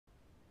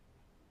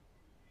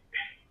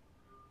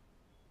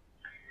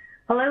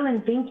Hello,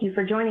 and thank you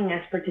for joining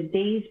us for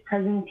today's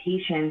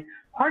presentation,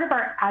 part of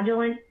our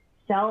Agilent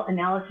Cell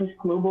Analysis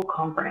Global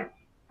Conference.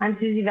 I'm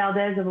Susie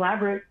Valdez of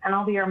Labroots, and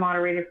I'll be your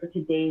moderator for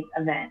today's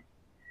event.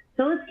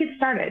 So let's get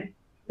started.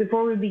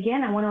 Before we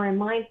begin, I want to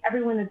remind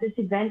everyone that this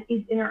event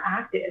is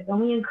interactive,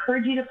 and we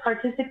encourage you to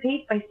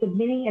participate by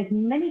submitting as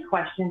many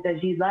questions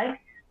as you'd like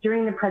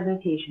during the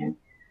presentation.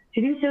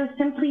 To do so,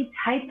 simply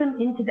type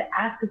them into the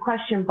Ask a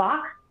Question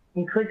box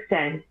and click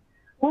Send.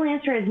 We'll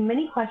answer as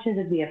many questions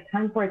as we have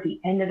time for at the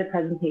end of the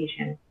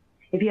presentation.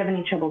 If you have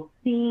any trouble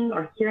seeing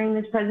or hearing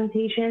this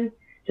presentation,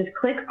 just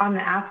click on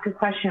the Ask a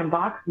Question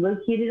box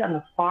located on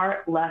the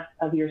far left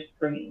of your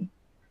screen.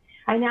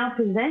 I now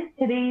present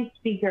today's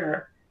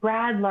speaker,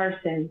 Brad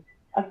Larson,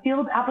 a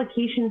field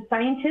application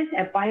scientist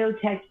at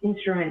BioTek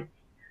Instruments.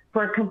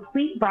 For a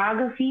complete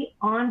biography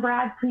on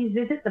Brad, please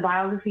visit the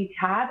Biography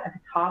tab at the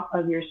top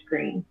of your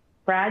screen.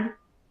 Brad,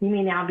 you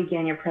may now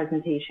begin your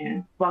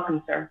presentation.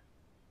 Welcome, sir.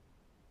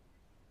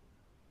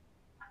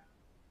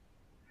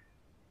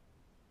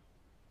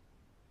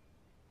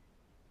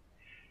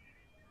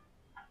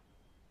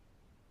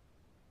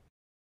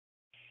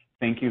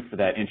 Thank you for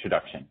that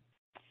introduction.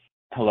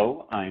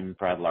 Hello, I'm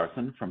Brad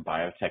Larson from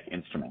BioTek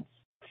Instruments.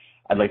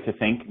 I'd like to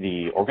thank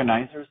the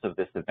organizers of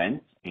this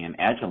event and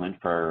Agilent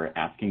for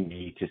asking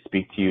me to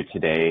speak to you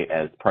today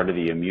as part of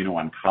the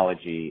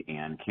Immuno-Oncology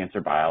and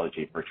Cancer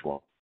Biology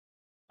Virtual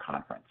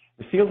Conference.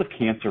 The field of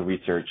cancer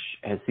research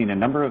has seen a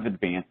number of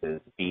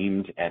advances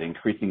aimed at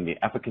increasing the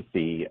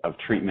efficacy of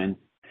treatments,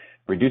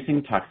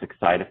 reducing toxic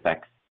side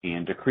effects,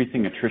 and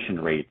decreasing attrition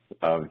rates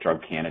of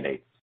drug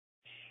candidates.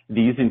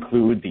 These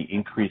include the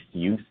increased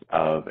use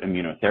of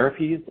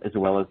immunotherapies, as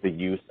well as the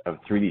use of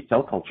 3D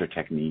cell culture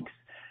techniques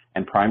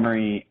and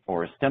primary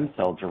or stem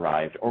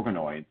cell-derived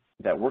organoids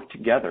that work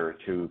together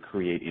to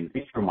create in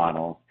vitro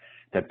models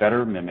that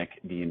better mimic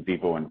the in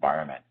vivo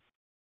environment.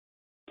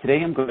 Today,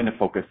 I'm going to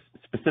focus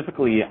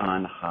specifically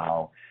on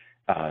how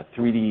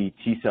 3D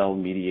T-cell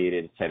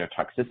mediated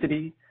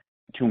cytotoxicity,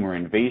 tumor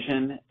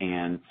invasion,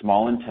 and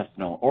small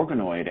intestinal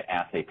organoid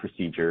assay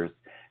procedures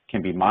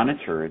can be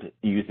monitored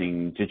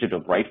using digital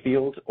bright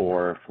field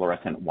or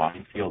fluorescent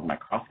wide field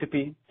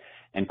microscopy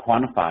and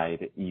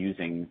quantified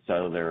using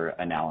cellular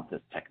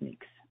analysis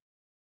techniques.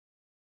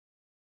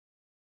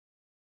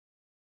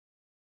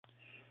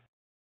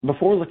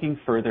 Before looking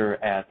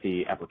further at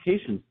the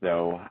applications,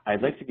 though,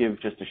 I'd like to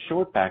give just a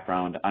short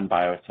background on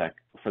BioTek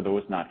for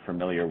those not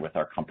familiar with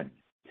our company.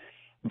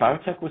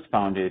 BioTek was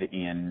founded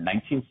in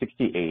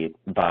 1968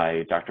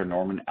 by Dr.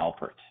 Norman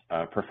Alpert,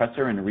 a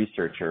professor and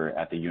researcher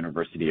at the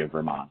University of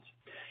Vermont.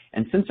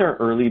 And since our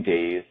early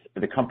days,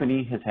 the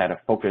company has had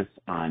a focus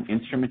on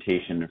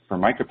instrumentation for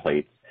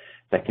microplates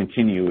that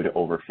continued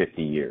over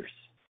 50 years.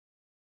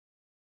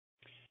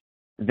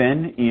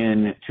 Then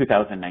in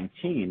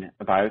 2019,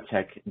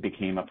 BioTek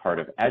became a part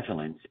of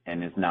Agilent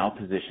and is now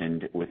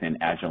positioned within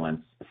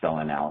Agilent's cell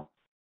analysis.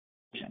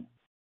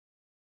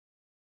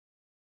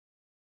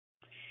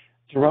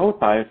 Throughout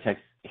BioTek's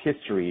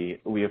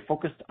history, we have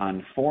focused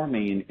on four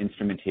main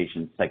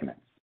instrumentation segments: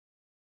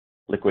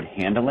 liquid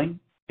handling,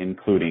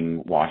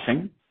 including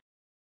washing,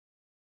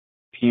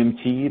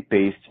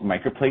 PMT-based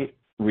microplate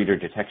reader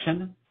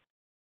detection,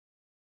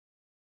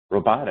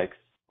 robotics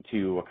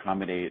to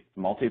accommodate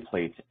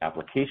multi-plate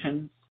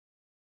applications,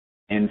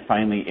 and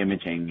finally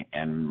imaging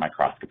and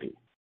microscopy.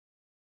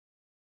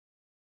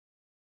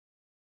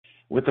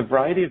 With the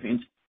variety of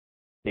instrumentation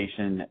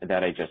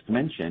that I just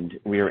mentioned,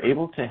 we are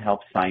able to help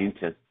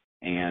scientists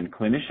and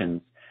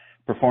clinicians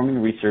performing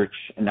research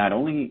not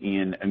only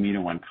in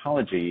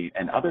immuno-oncology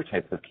and other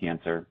types of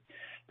cancer,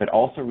 but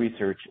also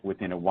research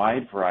within a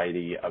wide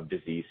variety of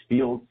disease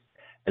fields,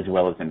 as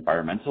well as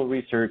environmental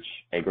research,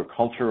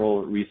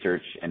 agricultural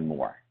research, and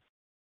more.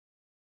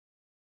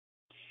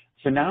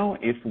 So now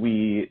if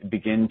we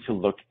begin to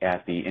look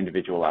at the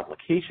individual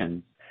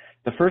applications,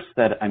 the first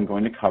that I'm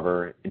going to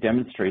cover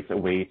demonstrates a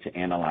way to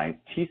analyze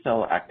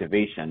T-cell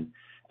activation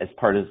as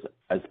part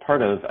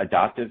of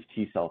adoptive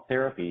T-cell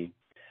therapy,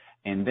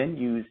 and then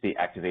use the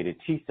activated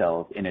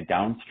T-cells in a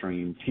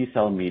downstream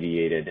T-cell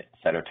mediated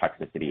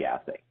cytotoxicity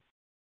assay.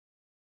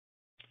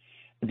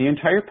 The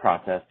entire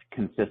process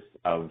consists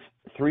of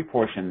three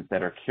portions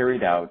that are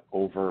carried out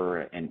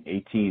over an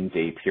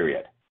 18-day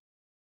period.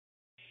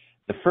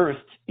 The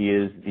first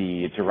is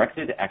the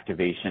directed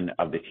activation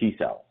of the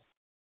T-cells.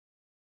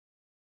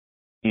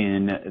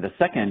 In the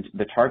second,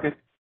 the target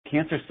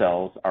cancer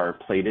cells are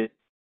plated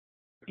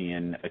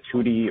in a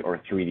 2D or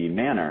 3D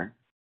manner.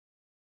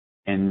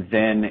 And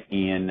then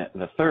in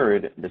the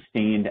third, the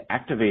stained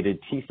activated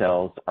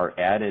T-cells are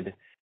added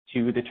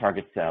to the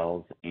target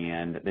cells,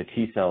 and the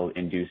T-cell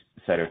induced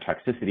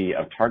cytotoxicity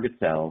of target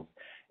cells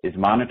is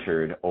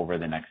monitored over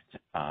the next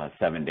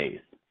 7 days.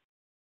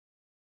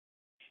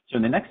 So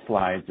in the next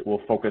slides,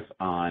 we'll focus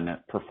on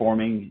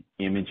performing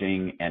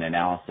imaging and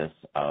analysis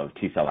of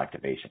T-cell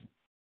activation.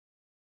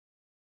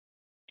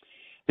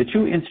 The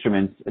two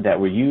instruments that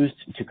were used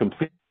to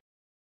complete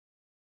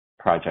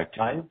the project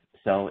are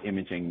cell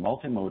imaging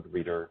multimode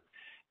reader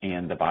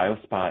and the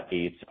BioSpot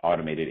 8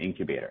 automated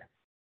incubator.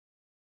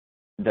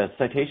 The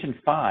Citation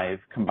 5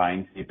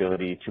 combines the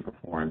ability to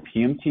perform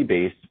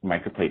PMT-based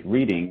microplate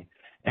reading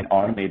and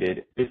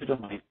automated digital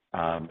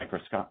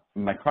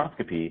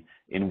microscopy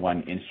in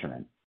one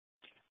instrument.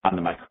 On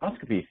the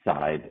microscopy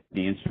side,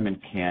 the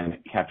instrument can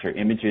capture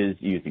images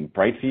using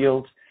bright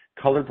field,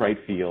 color bright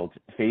field,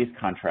 phase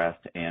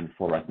contrast, and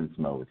fluorescence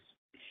modes.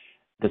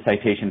 The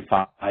Citation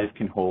 5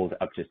 can hold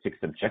up to 6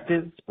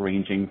 objectives,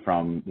 ranging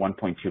from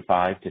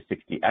 1.25 to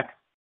 60x,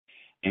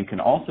 and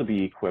can also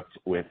be equipped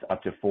with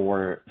up to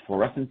 4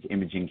 fluorescence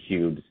imaging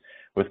cubes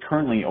with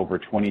currently over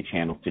 20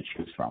 channels to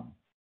choose from.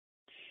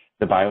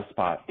 The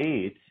BioSpot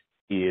 8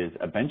 is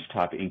a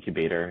benchtop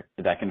incubator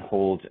that can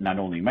hold not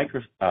only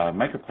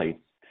microplates,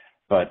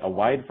 but a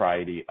wide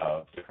variety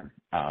of different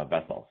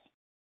vessels.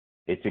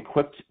 It's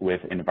equipped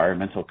with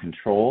environmental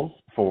controls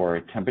for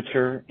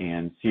temperature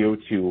and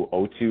CO2,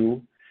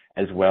 O2,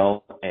 as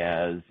well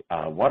as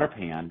a water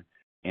pan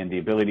and the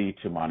ability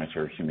to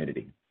monitor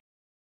humidity.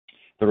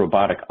 The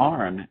robotic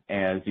arm,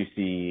 as you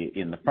see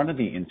in the front of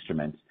the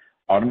instrument,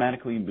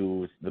 automatically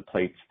moves the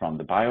plates from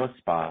the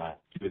BioSpot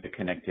to the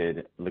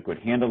connected liquid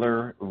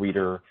handler,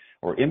 reader,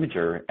 or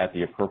imager at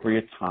the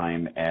appropriate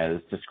time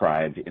as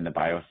described in the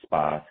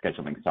BioSpot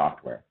scheduling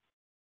software.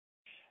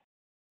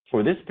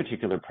 For this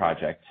particular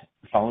project,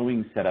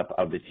 following setup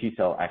of the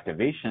T-cell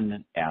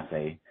activation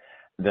assay,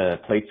 the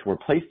plates were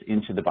placed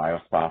into the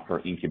BioSpot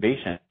for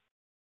incubation,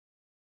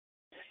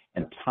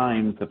 and at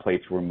times the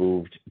plates were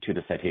moved to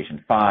the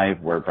Citation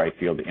 5 where bright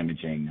field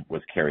imaging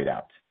was carried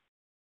out.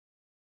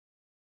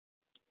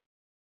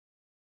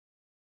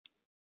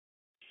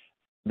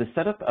 The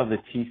setup of the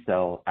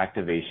T-cell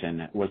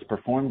activation was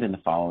performed in the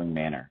following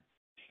manner.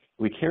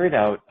 We carried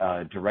out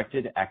a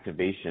directed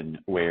activation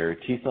where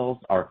T-cells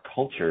are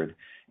cultured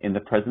in the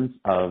presence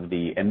of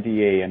the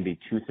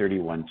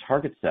MDA-MB231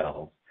 target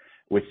cells,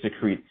 which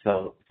secrete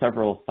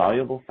several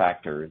soluble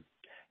factors,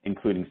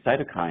 including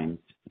cytokines,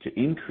 to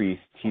increase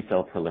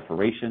T-cell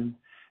proliferation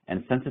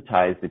and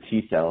sensitize the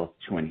T-cells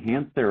to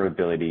enhance their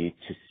ability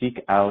to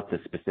seek out the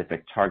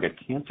specific target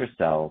cancer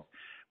cells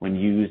when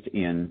used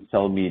in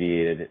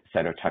cell-mediated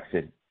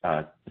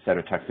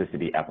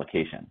cytotoxicity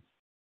applications.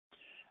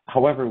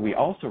 However, we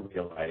also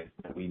realized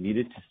that we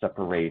needed to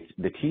separate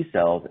the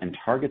T-cells and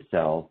target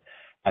cells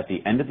at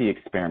the end of the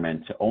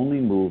experiment to only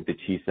move the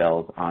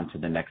T-cells onto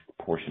the next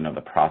portion of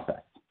the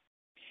process.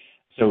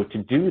 So to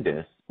do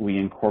this, we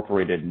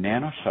incorporated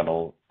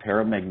nanoshuttle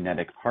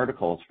paramagnetic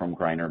particles from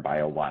Griner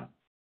Bio 1.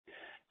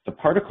 The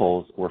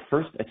particles were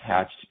first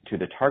attached to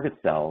the target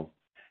cells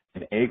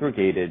and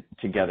aggregated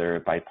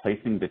together by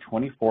placing the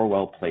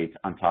 24-well plate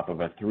on top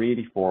of a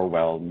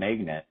 384-well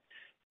magnet,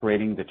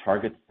 creating the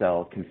target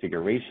cell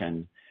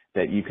configuration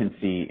that you can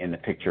see in the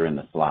picture in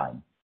the slide.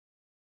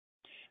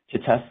 To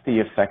test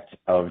the effect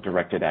of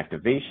directed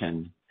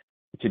activation,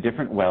 to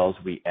different wells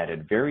we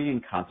added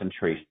varying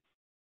concentrations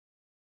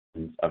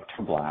of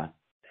fibroblasts,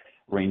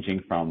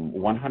 ranging from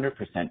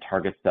 100%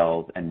 target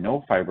cells and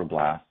no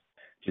fibroblasts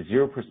to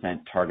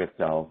 0% target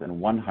cells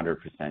and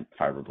 100%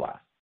 fibroblasts.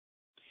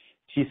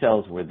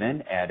 T-cells were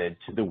then added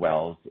to the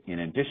wells in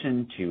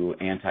addition to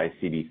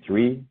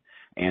anti-CD3,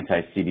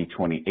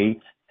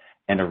 anti-CD28,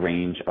 and a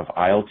range of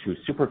IL-2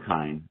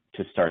 superkine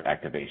to start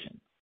activation.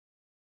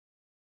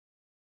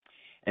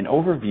 An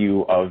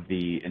overview of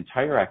the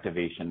entire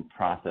activation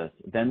process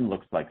then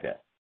looks like this.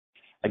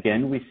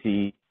 Again, we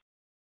see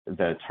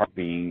the target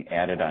being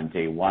added on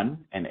day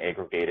 1 and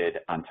aggregated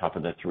on top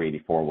of the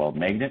 384-well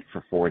magnet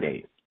for 4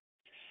 days.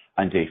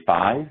 On day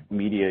 5,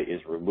 media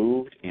is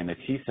removed and the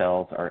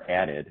T-cells are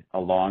added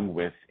along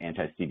with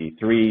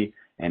anti-CD3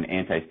 and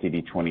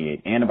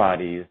anti-CD28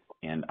 antibodies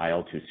and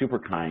IL-2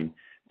 superkine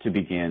to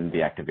begin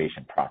the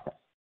activation process.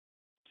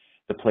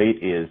 The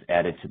plate is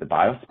added to the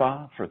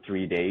BioSpot for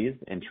 3 days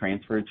and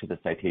transferred to the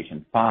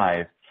Citation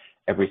 5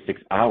 every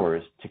 6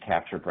 hours to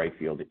capture bright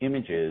field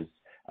images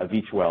of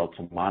each well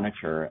to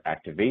monitor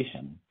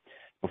activation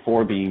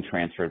before being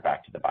transferred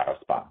back to the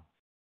BioSpot.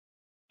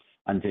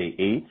 On day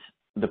 8,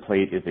 the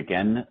plate is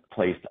again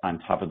placed on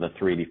top of the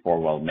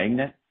 384-well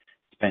magnet,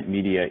 spent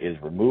media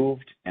is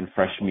removed, and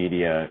fresh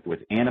media with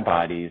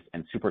antibodies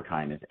and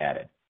superkine is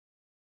added.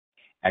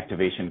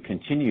 Activation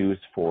continues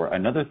for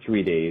another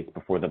 3 days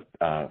before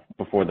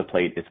the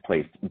plate is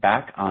placed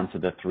back onto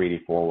the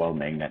 384-well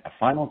magnet a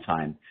final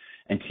time,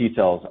 and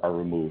T-cells are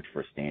removed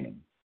for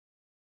staining.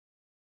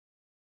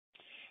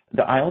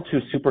 The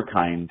IL-2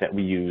 superkine that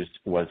we used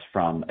was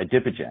from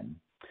Adipogen.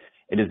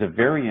 It is a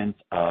variant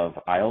of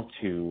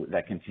IL-2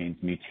 that contains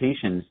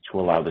mutations to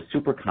allow the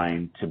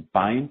superkine to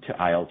bind to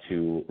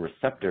IL-2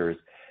 receptors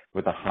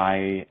with a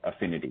high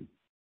affinity.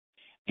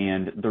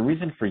 And the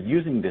reason for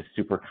using this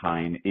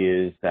superkine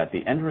is that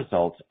the end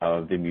result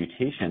of the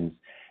mutations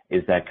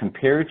is that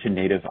compared to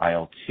native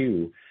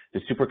IL-2,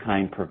 the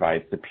superkine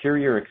provides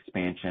superior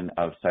expansion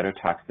of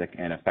cytotoxic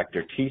and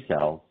effector T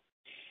cells,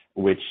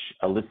 which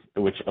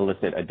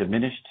elicit a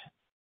diminished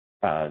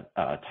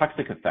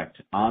toxic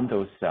effect on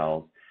those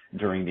cells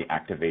during the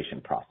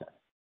activation process.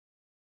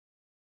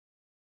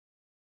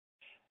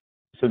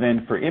 So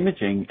then for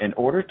imaging, in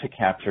order to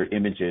capture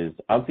images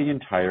of the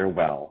entire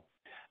well,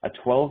 A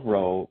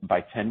 12-row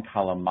by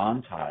 10-column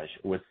montage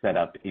was set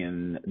up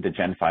in the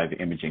Gen 5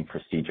 imaging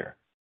procedure.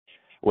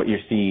 What you're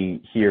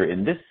seeing here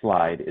in this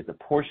slide is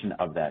a portion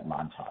of that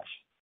montage.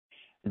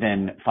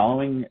 Then,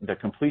 following the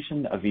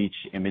completion of each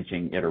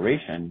imaging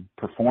iteration,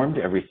 performed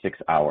every 6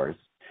 hours,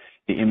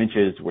 the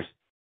images were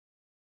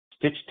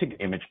stitched to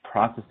the image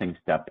processing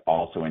step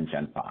also in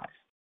Gen 5.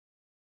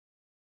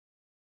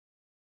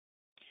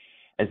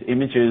 As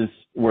images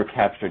were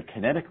captured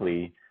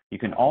kinetically, you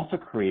can also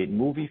create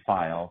movie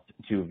files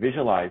to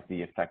visualize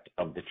the effect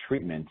of the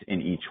treatment in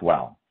each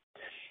well.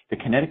 The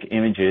kinetic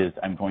images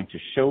I'm going to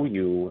show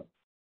you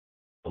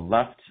on the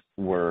left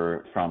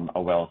were from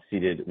a well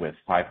seeded with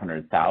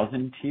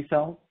 500,000 T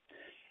cells,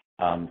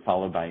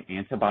 followed by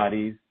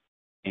antibodies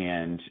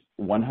and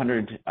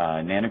 100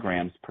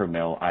 nanograms per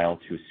mil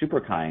IL-2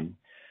 superkine,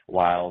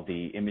 while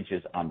the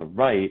images on the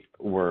right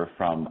were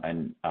from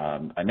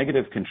a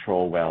negative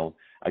control well,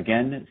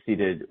 again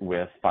seeded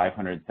with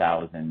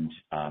 500,000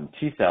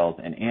 T cells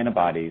and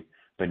antibodies,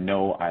 but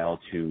no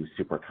IL-2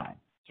 superkine.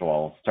 So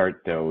I'll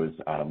start those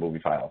movie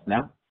files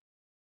now.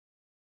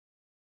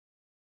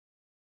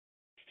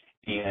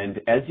 And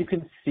as you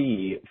can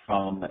see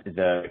from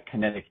the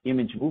kinetic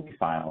image movie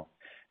file,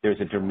 there's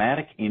a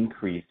dramatic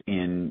increase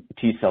in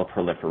T cell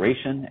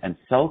proliferation and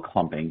cell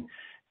clumping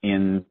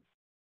in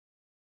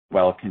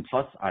well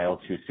plus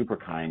IL-2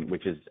 superkine,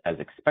 which is as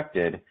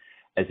expected,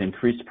 as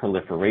increased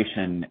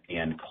proliferation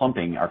and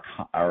clumping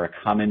are a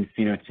common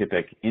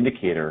phenotypic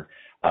indicator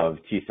of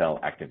T cell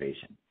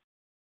activation.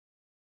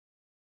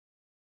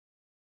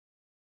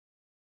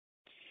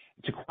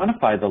 To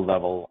quantify the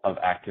level of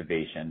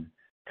activation,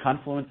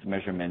 confluence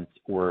measurements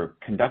were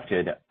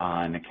conducted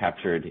on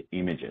captured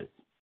images.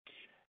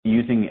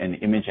 Using an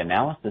image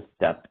analysis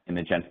step in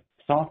the Gen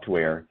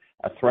software,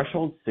 a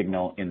threshold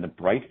signal in the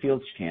bright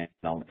field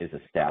channel is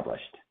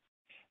established.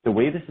 The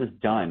way this is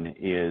done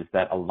is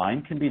that a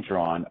line can be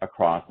drawn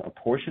across a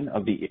portion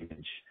of the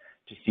image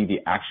to see the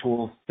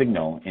actual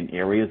signal in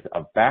areas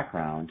of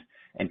background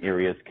and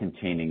areas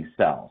containing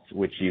cells,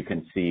 which you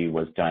can see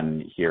was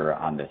done here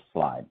on this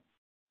slide.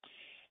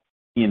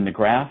 In the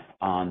graph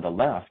on the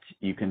left,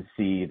 you can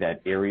see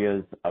that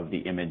areas of the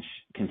image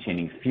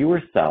containing fewer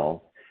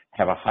cells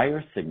have a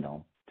higher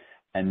signal,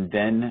 and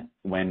then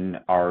when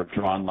our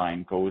drawn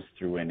line goes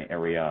through an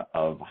area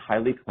of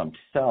highly clumped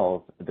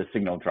cells, the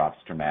signal drops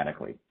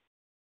dramatically.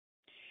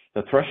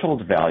 The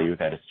threshold value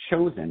that is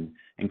chosen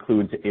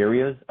includes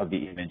areas of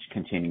the image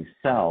containing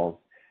cells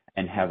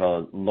and have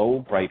a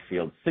low bright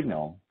field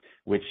signal,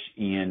 which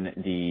in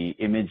the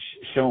image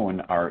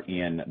shown are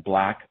in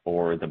black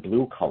or the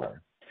blue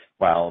color,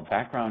 while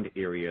background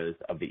areas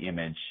of the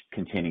image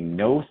containing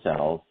no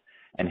cells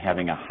and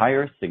having a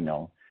higher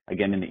signal,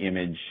 again in the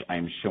image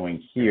I'm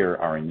showing here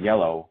are in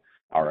yellow,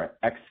 are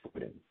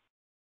excluded.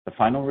 The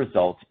final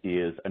result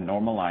is a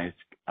normalized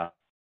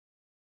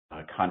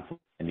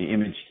confluence. And the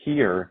image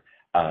here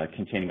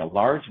containing a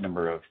large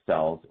number of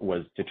cells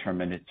was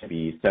determined to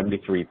be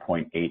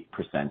 73.8%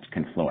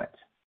 confluent.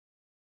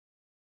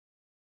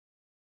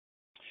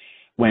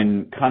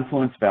 When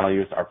confluence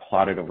values are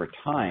plotted over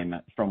time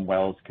from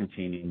wells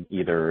containing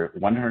either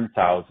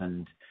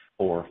 100,000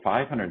 or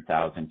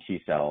 500,000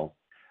 T cells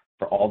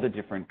for all the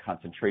different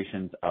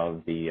concentrations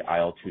of the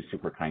IL-2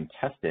 superkine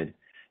tested,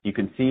 you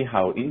can see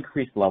how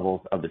increased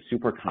levels of the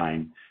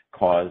superkine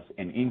cause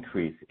an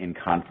increase in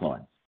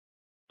confluence.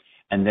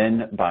 And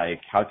then by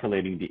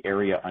calculating the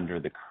area under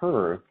the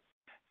curve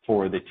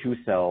for the two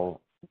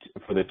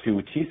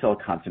T cell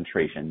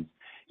concentrations,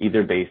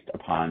 either based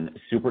upon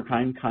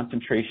superkine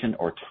concentration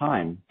or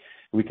time,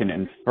 we can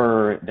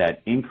infer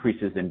that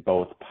increases in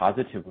both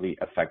positively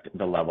affect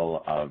the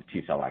level of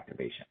T cell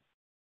activation.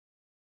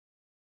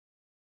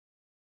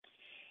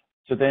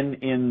 So then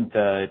in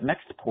the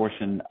next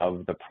portion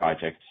of the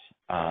project,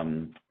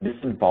 this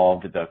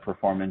involved the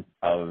performance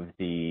of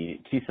the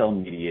T cell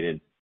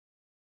mediated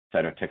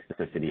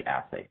cytotoxicity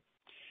assay.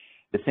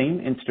 The same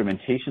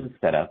instrumentation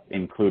setup,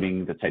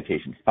 including the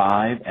Citation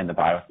 5 and the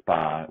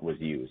BioSpa, was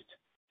used.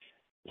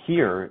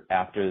 Here,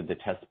 after the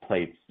test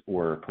plates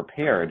were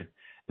prepared,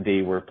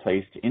 they were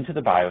placed into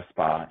the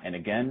BioSpa and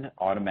again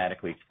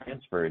automatically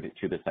transferred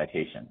to the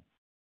Citation,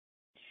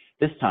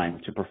 this time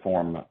to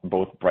perform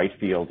both bright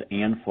field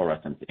and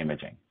fluorescence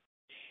imaging.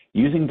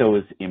 Using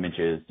those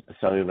images,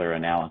 cellular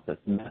analysis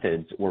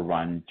methods were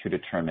run to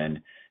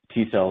determine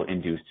T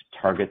cell-induced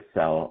target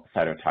cell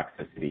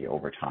cytotoxicity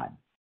over time.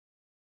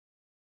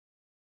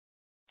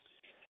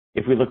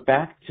 If we look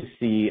back to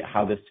see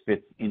how this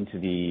fits into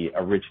the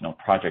original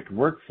project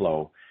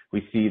workflow,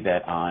 we see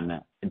that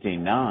on day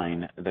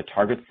 9, the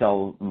target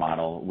cell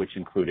model, which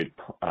included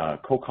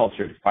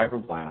co-cultured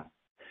fibroblasts,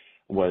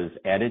 was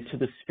added to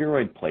the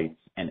spheroid plates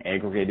and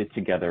aggregated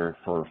together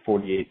for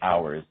 48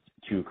 hours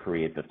to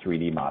create the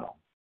 3D model.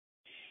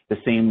 The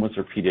same was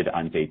repeated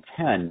on day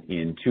 10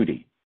 in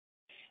 2D.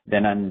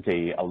 Then on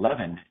day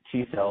 11,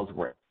 T cells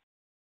were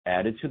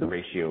added to the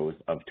ratios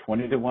of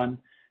 20:1,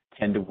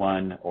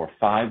 10:1, or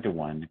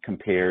 5:1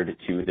 compared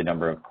to the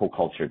number of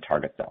co-cultured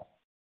target cells.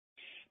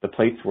 The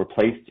plates were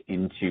placed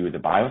into the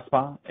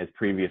biospa, as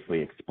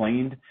previously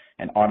explained,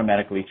 and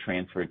automatically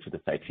transferred to the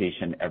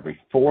citation every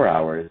 4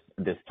 hours,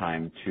 this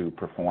time to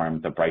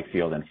perform the bright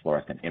field and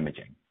fluorescent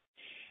imaging.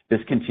 This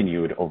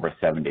continued over a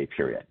 7-day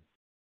period.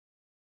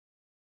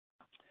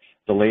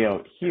 The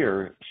layout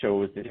here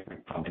shows the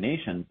different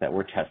combinations that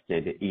were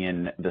tested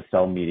in the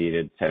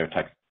cell-mediated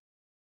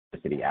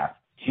cytotoxicity assay.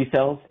 T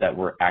cells that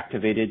were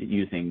activated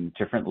using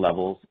different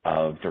levels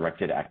of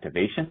directed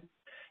activation,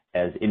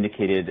 as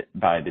indicated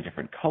by the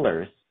different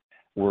colors,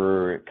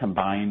 were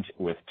combined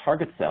with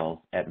target cells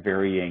at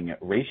varying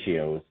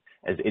ratios,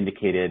 as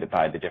indicated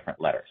by the different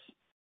letters.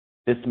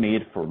 This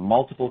made for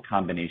multiple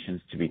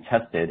combinations to be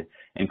tested,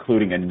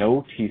 including a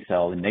no T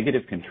cell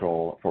negative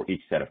control for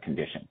each set of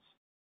conditions.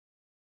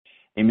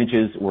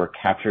 Images were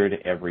captured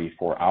every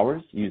 4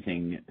 hours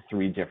using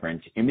 3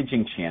 different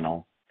imaging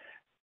channels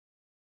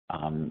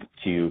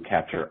to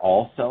capture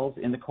all cells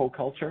in the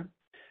co-culture,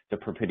 the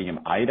propitium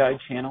iodide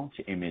channel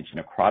to image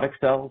necrotic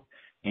cells,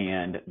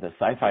 and the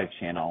Cy5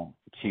 channel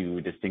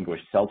to distinguish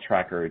cell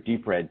tracker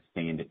deep red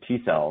stained T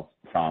cells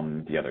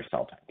from the other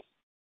cell types.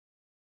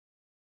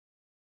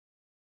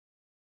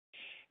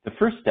 The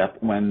first step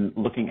when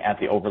looking at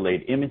the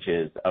overlaid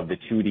images of the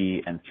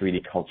 2D and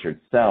 3D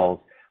cultured cells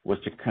was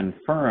to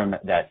confirm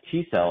that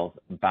T cells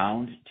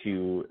bound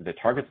to the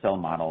target cell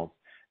models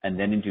and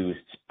then induced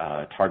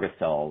target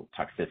cell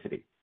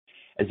toxicity.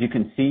 As you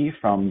can see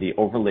from the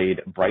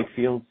overlaid bright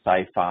field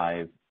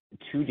Cy5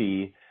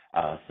 2D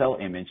cell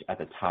image at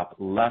the top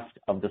left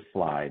of the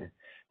slide,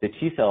 the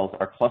T cells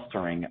are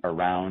clustering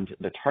around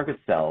the target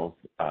cells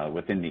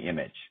within the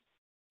image.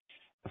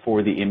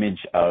 For the image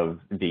of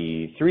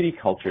the 3D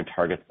cultured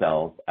target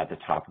cells at the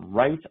top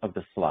right of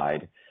the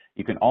slide,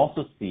 you can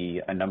also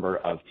see a number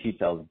of T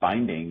cells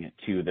binding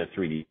to the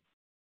 3D.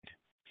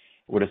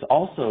 What is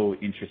also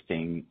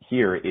interesting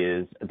here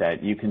is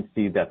that you can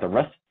see that the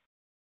rest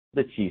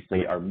of the T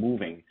cells are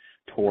moving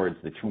towards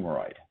the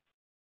tumoroid.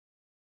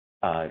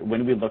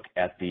 When we look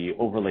at the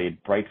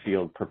overlaid bright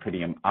field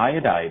propitium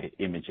iodide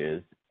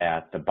images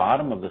at the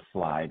bottom of the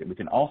slide, we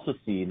can also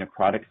see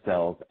necrotic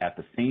cells at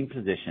the same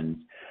positions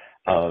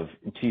of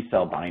T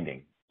cell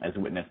binding, as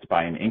witnessed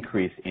by an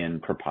increase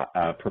in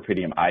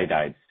propitium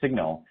iodide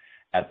signal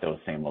at those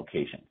same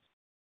locations.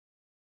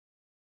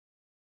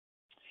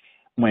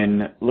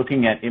 When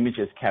looking at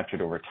images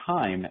captured over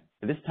time,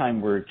 this time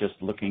we're just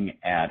looking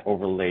at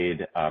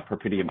overlaid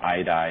propitium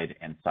iodide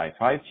and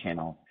Cy5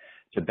 channels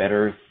to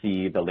better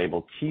see the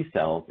labeled T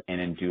cells and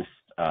induced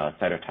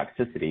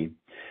cytotoxicity.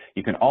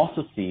 You can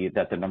also see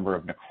that the number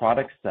of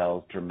necrotic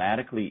cells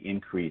dramatically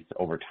increase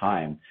over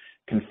time,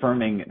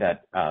 confirming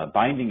that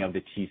binding of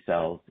the T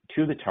cells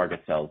to the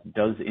target cells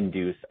does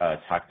induce a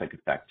toxic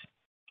effect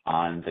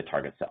on the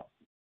target cells.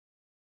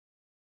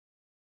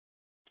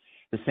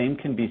 The same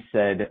can be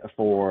said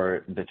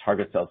for the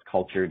target cells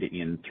cultured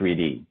in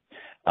 3D.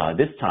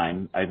 This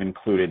time, I've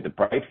included the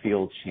bright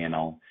field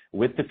channel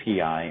with the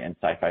PI and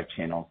Cy5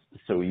 channels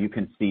so you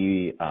can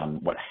see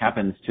what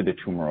happens to the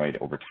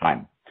tumoroid over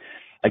time.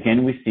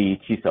 Again, we see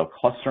T cell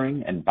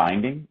clustering and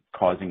binding,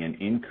 causing an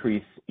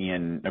increase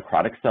in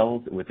necrotic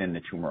cells within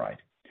the tumoroid.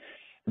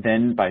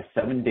 Then, by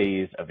 7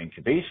 days of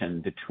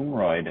incubation, the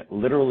tumoroid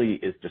literally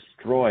is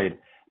destroyed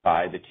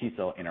by the T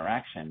cell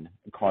interaction,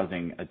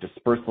 causing a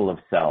dispersal of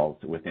cells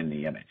within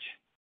the image.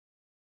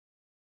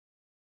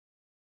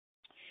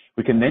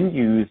 We can then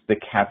use the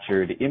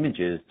captured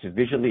images to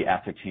visually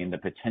ascertain the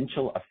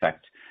potential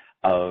effect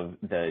of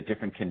the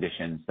different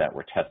conditions that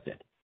were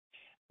tested.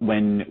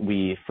 When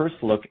we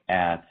first look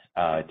at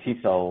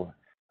T cell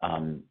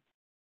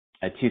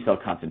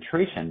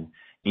concentration,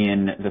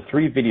 in the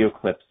 3 video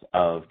clips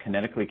of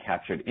kinetically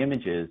captured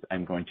images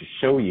I'm going to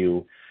show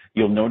you,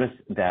 you'll notice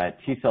that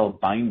T cell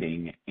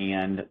binding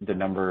and the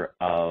number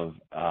of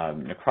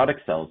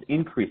necrotic cells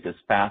increases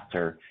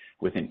faster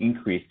with an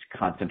increased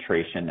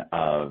concentration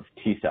of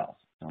T cells.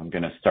 So I'm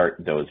going to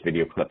start those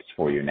video clips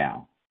for you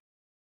now.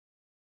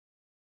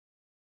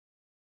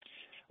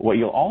 What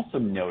you'll also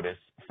notice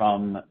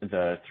from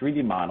the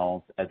 3D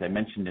models, as I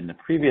mentioned in the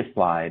previous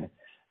slide,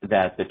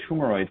 that the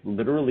tumoroids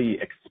literally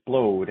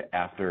explode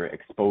after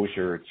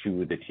exposure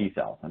to the T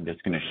cells. I'm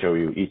just going to show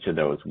you each of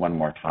those one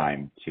more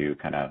time to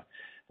kind of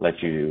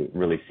let you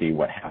really see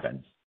what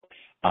happens.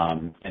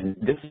 And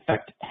this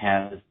effect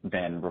has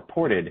been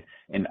reported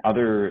in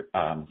other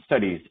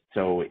studies,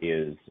 so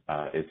is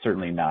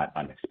certainly not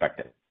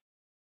unexpected.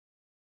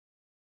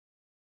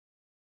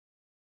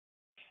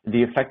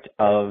 The effect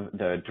of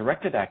the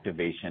directed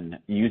activation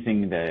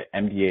using the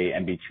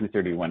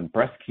MDA-MB231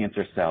 breast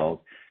cancer cells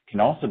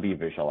can also be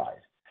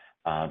visualized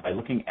by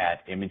looking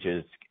at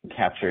images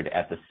captured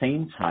at the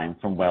same time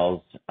from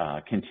wells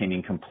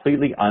containing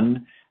completely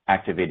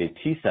unactivated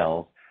T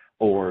cells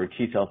or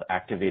T cells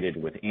activated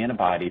with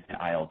antibodies and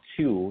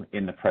IL-2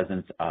 in the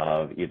presence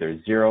of either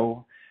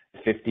 0,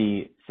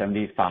 50,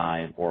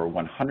 75, or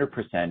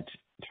 100%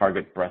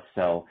 target breast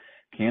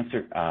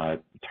cancer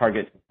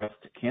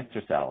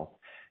cells.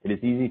 It is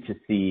easy to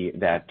see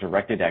that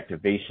directed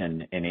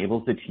activation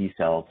enables the T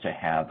cells to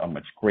have a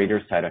much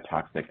greater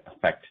cytotoxic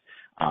effect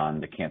on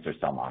the cancer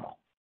cell model.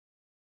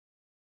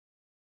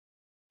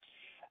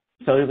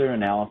 Cellular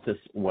analysis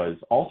was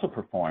also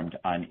performed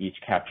on each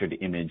captured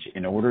image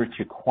in order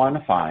to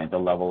quantify the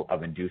level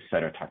of induced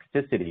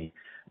cytotoxicity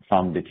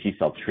from the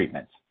T-cell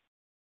treatment.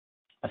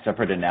 A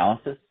separate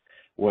analysis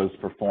was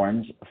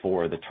performed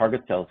for the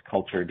target cells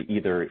cultured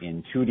either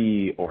in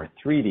 2D or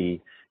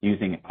 3D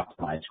using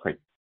optimized criteria.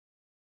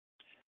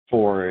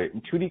 For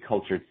 2D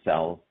cultured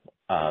cells,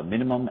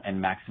 minimum and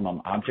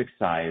maximum object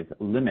size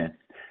limits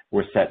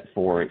were set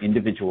for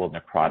individual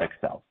necrotic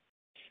cells,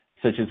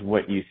 such as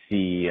what you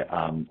see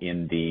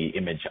in the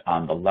image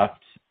on the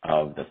left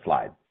of the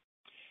slide.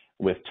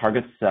 With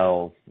target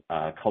cells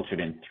cultured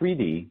in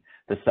 3D,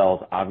 the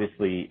cells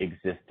obviously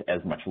exist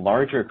as much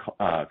larger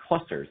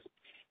clusters,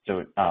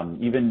 so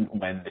even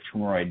when the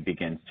tumoroid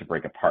begins to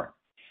break apart.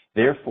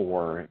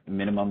 Therefore,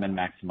 minimum and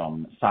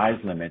maximum size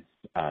limits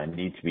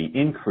need to be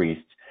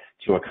increased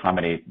to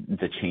accommodate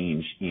the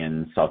change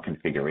in cell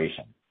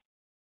configuration.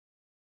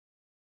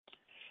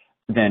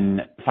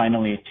 Then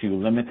finally, to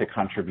limit the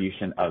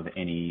contribution of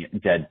any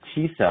dead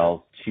T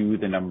cells to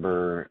the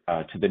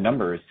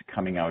numbers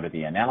coming out of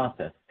the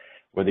analysis,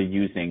 whether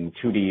using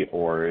 2D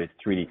or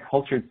 3D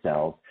cultured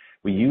cells,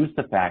 we use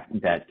the fact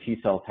that T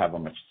cells have a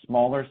much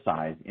smaller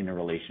size in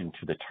relation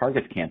to the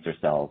target cancer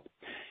cells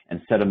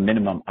and set a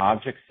minimum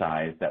object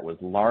size that was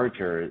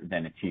larger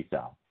than a T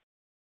cell.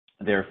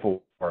 Therefore,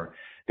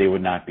 they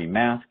would not be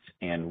masked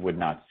and would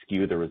not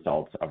skew the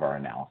results of our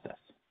analysis.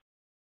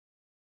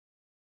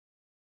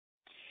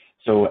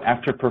 So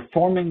after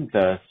performing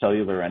the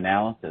cellular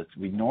analysis,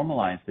 we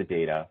normalized the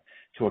data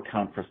to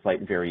account for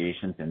slight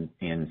variations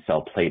in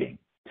cell plating.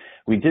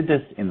 We did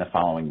this in the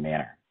following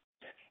manner.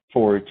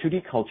 For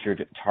 2D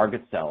cultured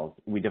target cells,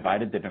 we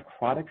divided the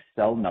necrotic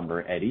cell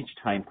number at each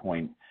time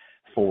point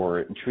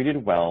for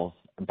treated wells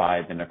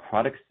by the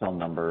necrotic cell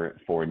number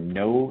for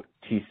no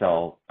T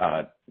cell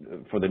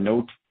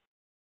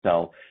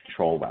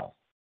control wells.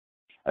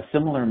 A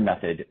similar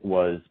method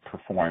was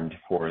performed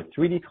for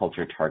 3D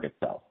cultured target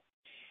cells.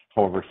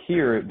 However,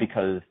 here,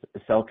 because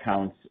cell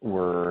counts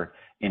were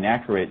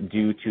inaccurate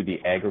due to the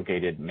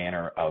aggregated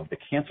manner of the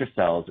cancer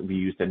cells, we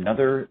used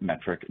another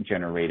metric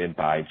generated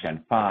by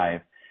Gen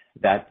 5,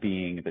 that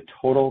being the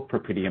total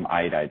propydium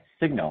iodide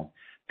signal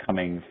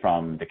coming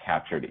from the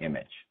captured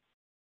image.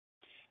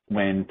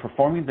 When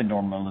performing the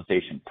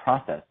normalization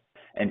process,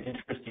 an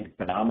interesting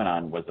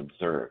phenomenon was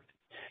observed.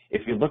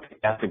 If you look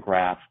at the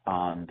graph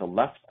on the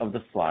left of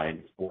the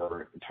slide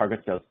for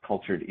target cells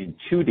cultured in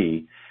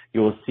 2D, you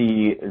will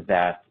see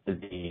that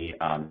the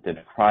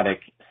necrotic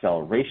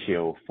cell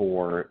ratio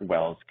for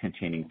wells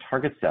containing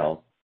target cells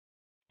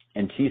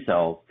and T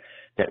cells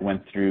that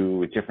went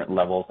through different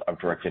levels of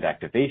directed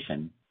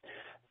activation,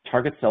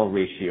 target cell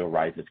ratio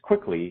rises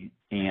quickly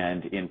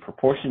and in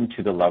proportion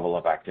to the level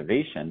of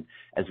activation,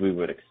 as we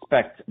would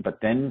expect, but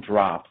then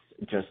drops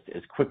just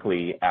as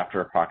quickly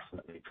after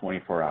approximately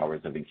 24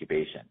 hours of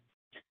incubation.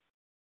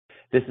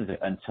 This is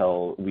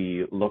until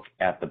we look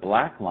at the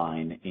black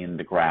line in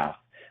the graph,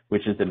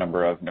 which is the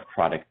number of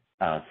necrotic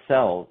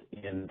cells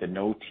in the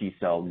no T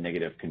cell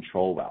negative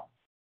control well.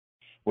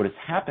 What is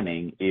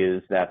happening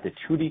is that the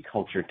 2D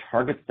cultured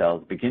target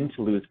cells begin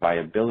to lose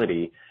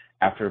viability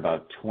after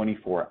about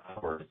 24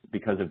 hours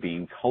because of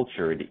being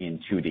cultured in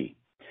 2D.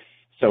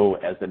 So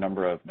as the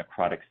number of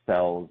necrotic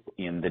cells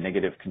in the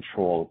negative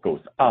control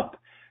goes up,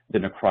 the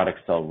necrotic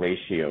cell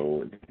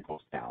ratio goes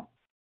down.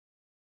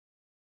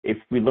 If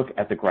we look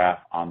at the graph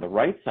on the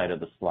right side of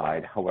the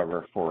slide,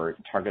 however, for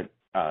target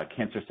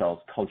cancer cells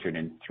cultured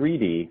in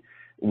 3D,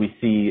 we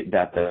see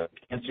that the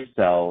cancer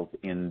cells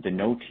in the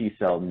no T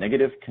cell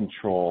negative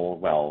control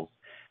wells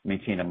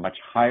maintain a much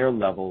higher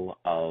level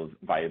of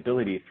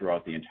viability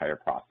throughout the entire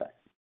process.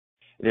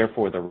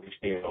 Therefore, the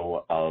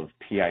ratio of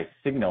PI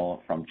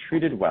signal from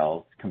treated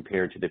wells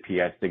compared to the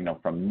PI signal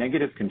from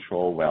negative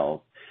control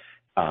wells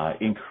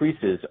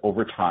increases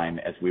over time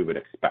as we would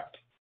expect.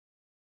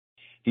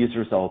 These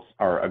results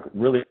are a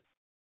really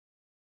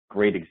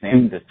great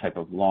example of this type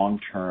of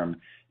long-term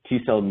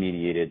T-cell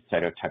mediated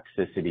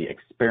cytotoxicity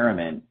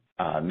experiment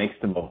makes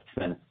the most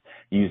sense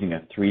using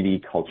a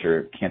 3D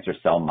culture cancer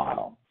cell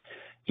model.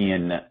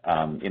 In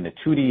the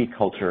 2D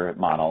culture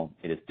model,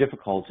 it is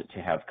difficult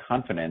to have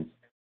confidence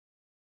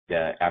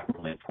after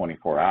only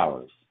 24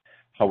 hours.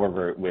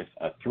 However, with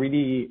a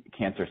 3D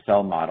cancer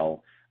cell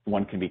model,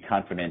 one can be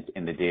confident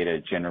in the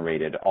data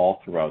generated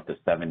all throughout the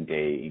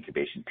 7-day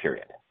incubation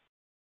period.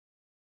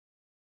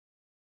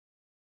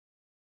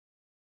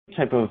 This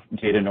type of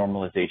data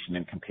normalization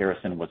and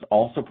comparison was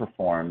also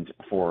performed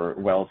for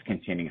wells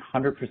containing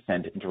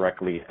 100%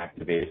 directly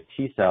activated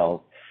T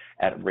cells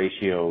at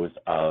ratios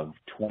of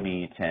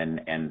 20,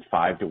 10, and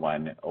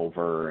 5:1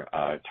 over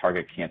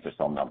target cancer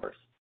cell numbers.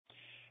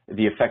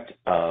 The effect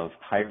of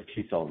higher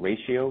T cell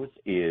ratios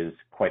is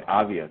quite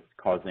obvious,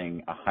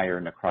 causing a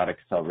higher necrotic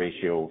cell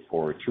ratio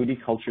for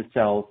 2D cultured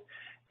cells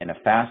and a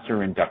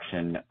faster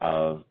induction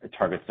of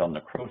target cell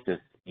necrosis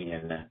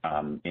in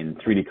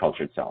 3D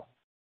cultured cells.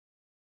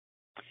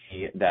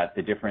 That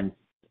the difference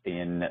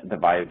in the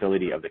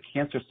viability of the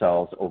cancer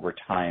cells over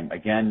time,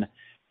 again,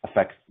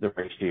 affects the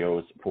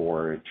ratios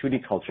for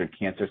 2D cultured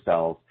cancer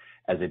cells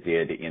as it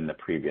did in the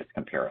previous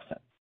comparison.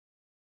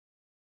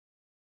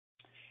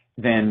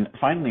 Then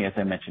finally, as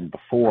I mentioned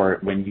before,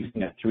 when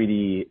using a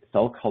 3D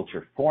cell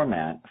culture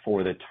format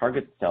for the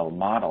target cell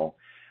model,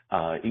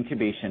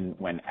 incubation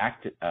with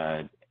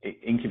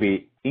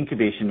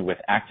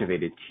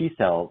activated T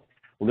cells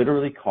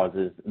literally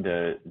causes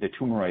the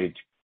tumoroid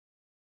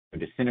to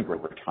disintegrate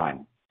over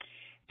time.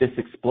 This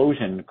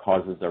explosion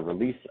causes a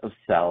release of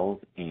cells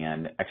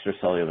and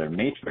extracellular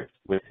matrix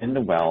within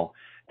the well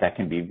that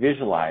can be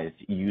visualized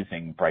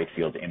using bright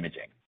field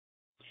imaging.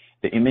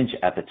 The image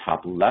at the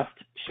top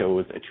left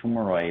shows a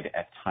tumoroid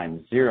at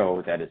time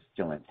 0 that is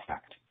still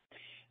intact.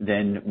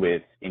 Then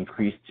with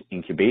increased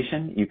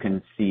incubation, you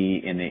can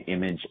see in the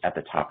image at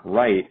the top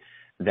right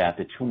that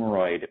the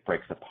tumoroid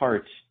breaks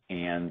apart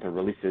and the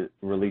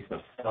release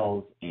of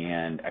cells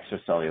and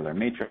extracellular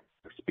matrix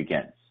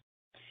begins.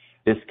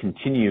 This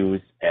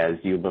continues as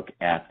you look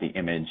at the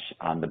image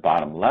on the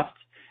bottom left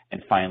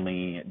and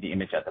finally the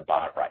image at the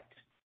bottom right.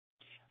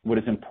 What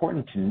is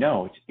important to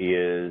note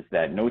is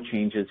that no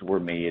changes were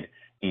made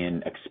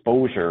in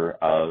exposure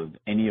of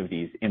any of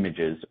these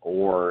images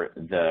or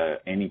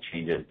any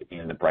changes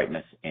in the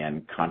brightness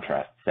and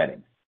contrast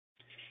settings.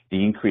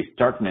 The increased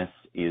darkness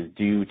is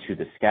due to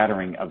the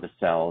scattering of the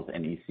cells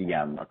and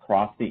ECM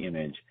across the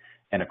image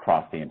and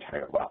across the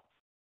entire well.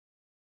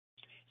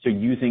 So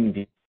using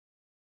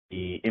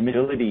the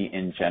imageability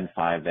in Gen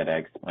 5 that I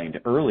explained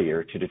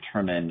earlier to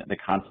determine the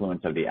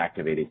confluence of the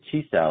activated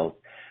T cells,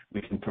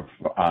 we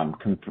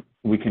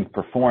can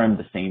perform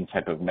the same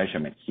type of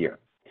measurement here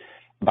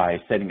by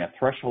setting a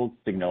threshold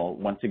signal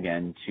once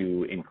again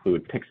to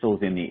include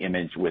pixels in the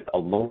image with a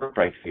lower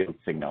bright field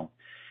signal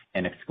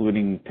and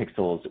excluding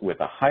pixels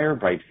with a higher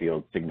bright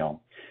field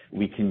signal.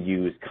 We can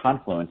use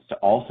confluence to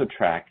also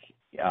track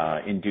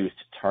induced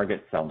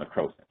target cell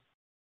necrosis.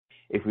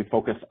 If we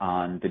focus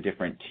on the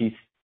different T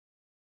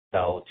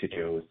cell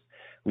tissues,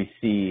 we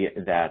see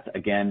that,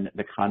 again,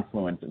 the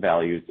confluence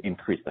values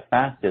increase the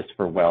fastest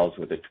for wells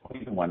with a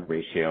 20-to-1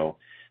 ratio,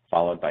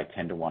 followed by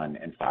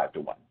 10-to-1 and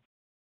 5-to-1.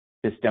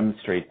 This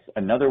demonstrates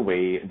another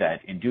way that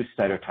induced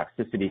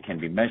cytotoxicity can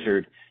be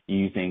measured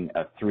using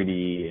a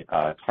 3D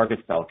target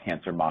cell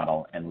cancer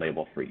model and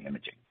label-free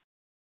imaging.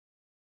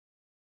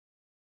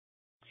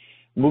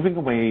 Moving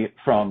away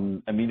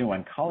from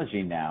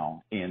immuno-oncology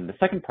now, in the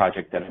second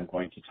project that I'm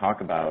going to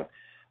talk about,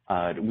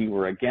 we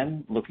were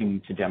again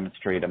looking to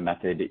demonstrate a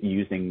method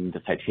using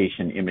the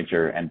citation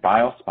imager and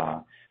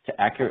BioSpa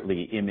to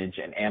accurately image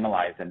and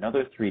analyze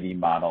another 3D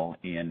model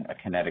in a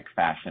kinetic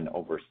fashion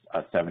over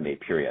a 7-day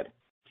period.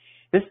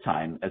 This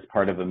time as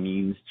part of a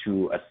means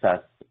to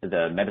assess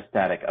the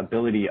metastatic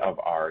ability of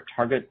our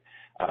target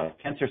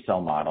cancer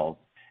cell models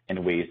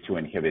and ways to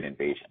inhibit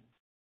invasion.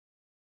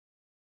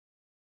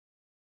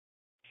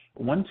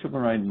 One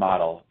tumoroid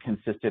model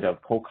consisted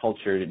of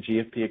co-cultured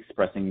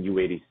GFP-expressing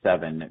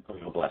U87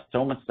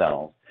 glioblastoma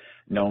cells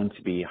known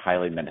to be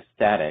highly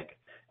metastatic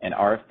and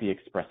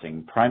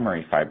RFP-expressing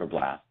primary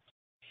fibroblasts,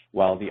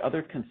 while the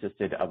other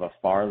consisted of a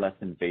far less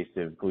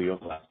invasive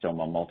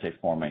glioblastoma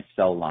multiforme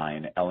cell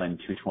line,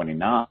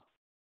 LN229,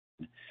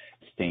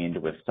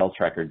 stained with cell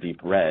tracker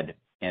deep red,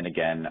 and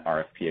again,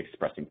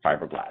 RFP-expressing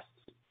fibroblasts.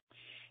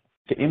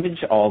 To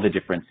image all the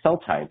different cell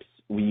types,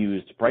 we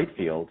used bright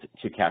field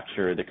to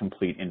capture the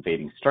complete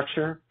invading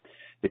structure,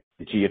 the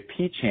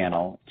GFP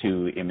channel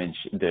to image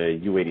the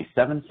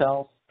U87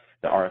 cells,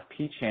 the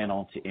RFP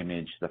channel to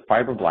image the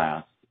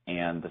fibroblasts,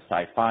 and the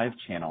Cy5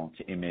 channel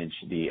to image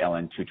the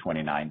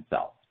LN229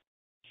 cells.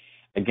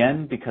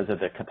 Again, because of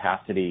the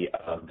capacity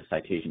of the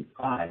Citation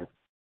 5,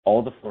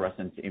 all the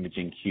fluorescence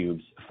imaging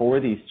cubes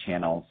for these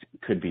channels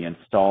could be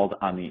installed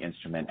on the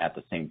instrument at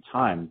the same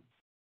time,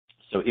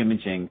 so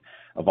imaging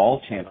of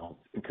all channels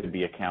could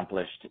be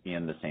accomplished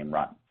in the same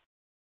run.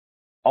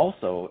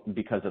 Also,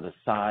 because of the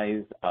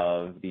size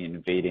of the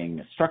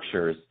invading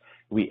structures,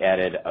 we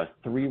added a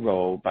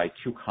 3-row by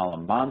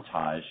 2-column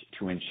montage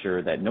to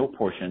ensure that no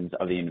portions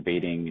of the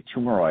invading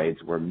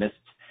tumoroids were missed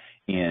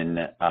in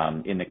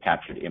the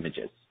captured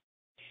images.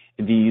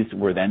 These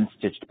were then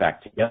stitched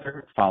back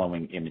together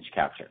following image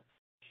capture.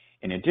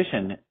 In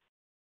addition,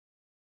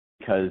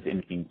 because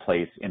in taking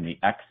place in the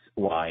X,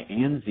 Y,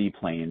 and Z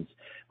planes,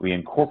 we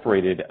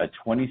incorporated a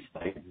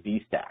 20-site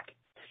Z-stack.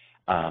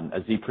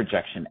 A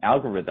Z-projection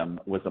algorithm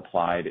was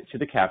applied to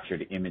the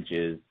captured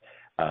images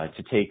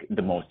to take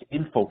the most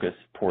in-focus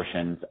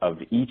portions of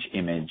each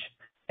image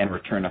and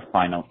return a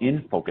final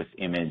in-focus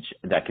image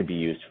that could be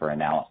used for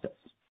analysis.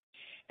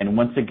 And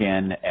once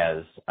again,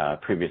 as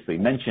previously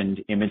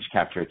mentioned, image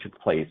capture took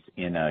place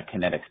in a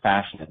kinetic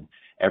fashion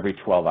every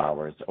 12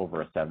 hours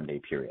over a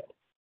 7-day period.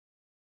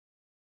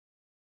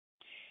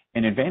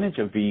 An advantage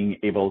of being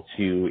able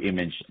to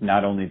image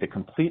not only the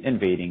complete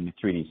invading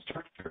 3D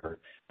structure,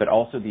 but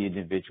also the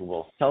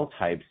individual cell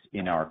types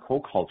in our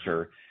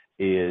co-culture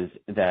is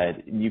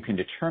that you can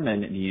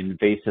determine the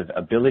invasive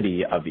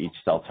ability of each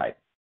cell type.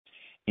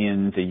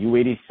 In the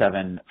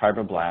U87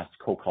 fibroblast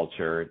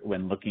co-culture,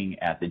 when looking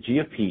at the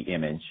GFP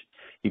image,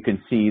 you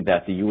can see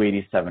that the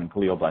U87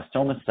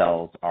 glioblastoma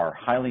cells are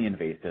highly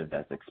invasive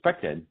as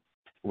expected,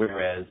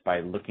 whereas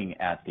by looking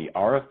at the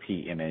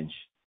RFP image,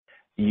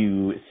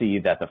 you see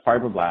that the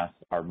fibroblasts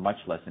are much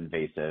less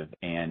invasive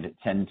and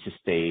tend to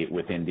stay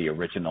within the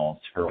original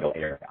spheroidal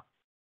area.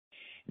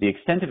 The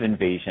extent of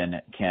invasion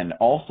can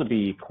also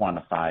be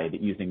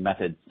quantified using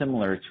methods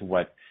similar to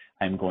what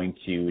I'm going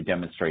to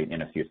demonstrate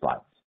in a few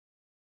slides.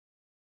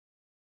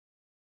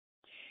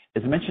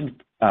 As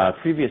mentioned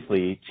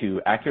previously,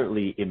 to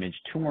accurately image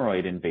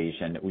tumoroid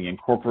invasion, we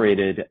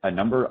incorporated a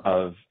number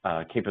of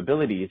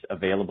capabilities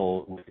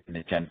available within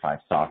the Gen 5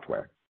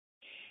 software.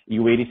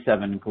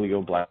 U87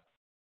 glioblastoma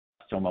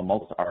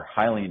molts are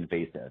highly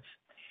invasive.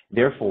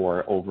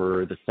 Therefore,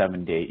 over the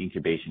 7-day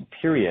incubation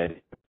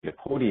period, the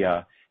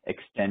podia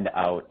extend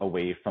out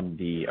away from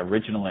the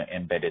original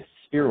embedded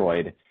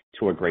spheroid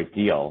to a great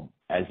deal,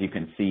 as you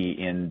can see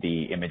in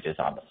the images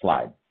on the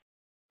slide.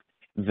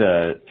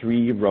 The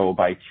 3-row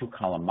by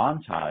 2-column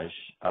montage,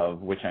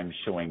 of which I'm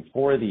showing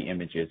 4 of the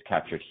images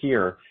captured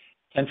here,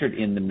 centered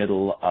in the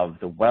middle of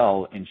the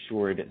well,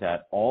 ensured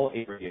that all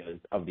areas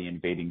of the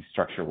invading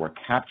structure were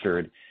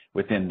captured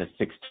within the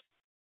 6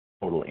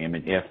 total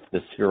image if the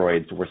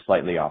spheroids were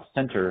slightly off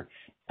center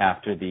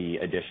after the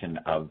addition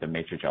of the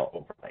matrigel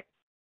overlay.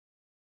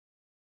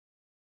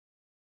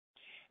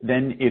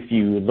 Then if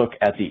you look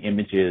at the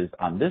images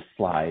on this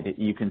slide,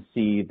 you can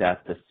see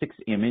that the 6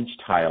 image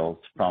tiles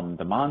from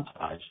the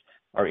montage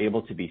are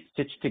able to be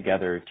stitched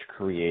together to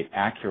create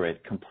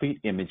accurate,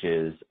 complete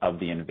images of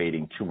the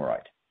invading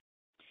tumoroid.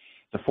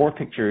 The 4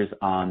 pictures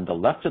on the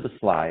left of the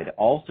slide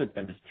also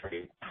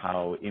demonstrate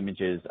how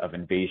images of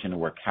invasion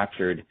were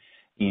captured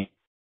in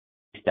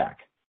a stack.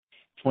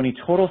 20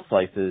 total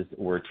slices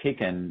were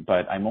taken,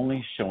 but I'm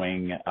only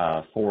showing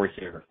 4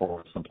 here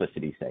for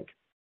simplicity's sake.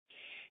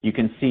 You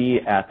can see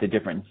at the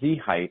different Z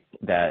heights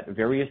that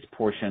various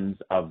portions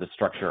of the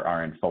structure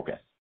are in focus.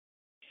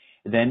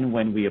 Then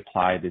when we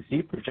apply the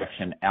Z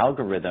projection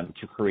algorithm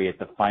to create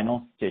the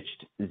final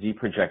stitched Z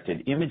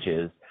projected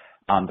images,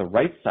 on the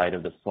right side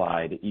of the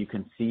slide, you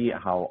can see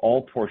how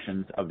all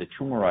portions of the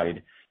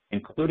tumoroid,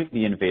 including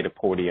the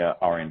invatopodia,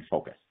 are in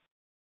focus.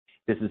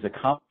 This is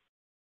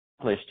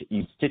accomplished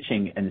using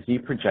stitching and Z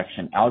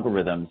projection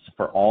algorithms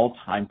for all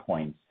time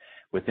points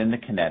within the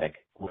kinetic,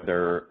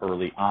 whether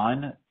early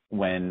on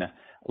when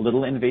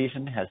little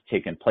invasion has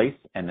taken place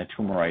and the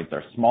tumoroids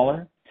are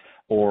smaller,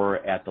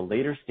 or at the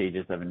later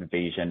stages of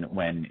invasion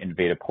when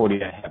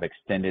invatopodia have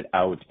extended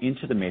out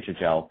into the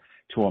matrigel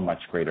to a much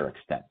greater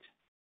extent.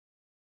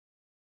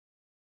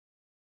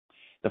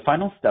 The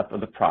final step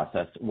of the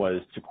process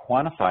was to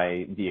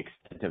quantify the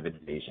extent of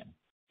invasion.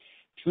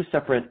 2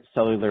 separate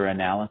cellular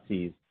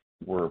analyses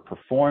were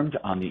performed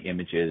on the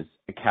images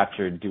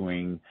captured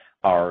during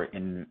our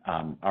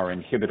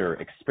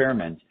inhibitor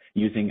experiment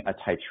using a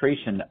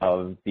titration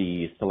of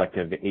the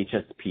selective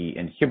HSP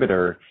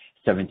inhibitor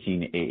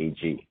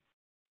 17-AAG.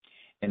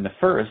 In the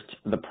first,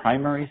 the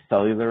primary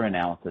cellular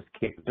analysis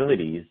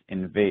capabilities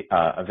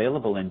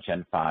available in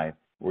Gen 5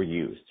 were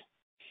used.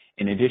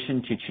 In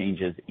addition to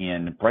changes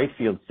in bright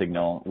field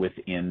signal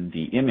within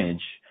the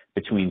image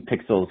between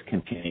pixels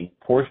containing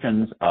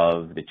portions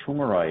of the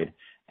tumoroid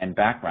and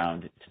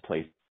background to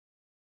place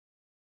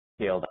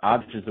scaled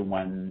objects is the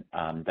one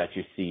that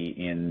you see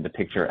in the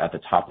picture at the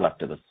top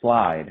left of the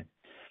slide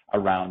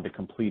around the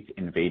complete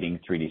invading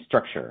 3D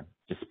structure,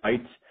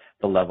 despite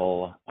the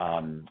level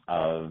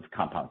of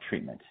compound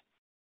treatment.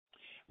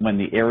 When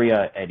the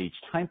area at each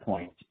time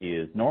point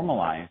is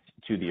normalized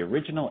to the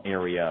original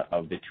area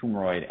of the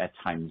tumoroid at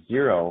time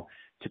 0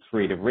 to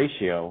create a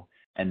ratio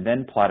and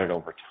then plotted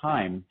over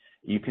time,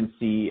 you can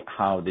see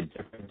how the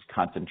different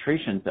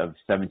concentrations of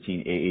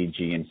 17-AAG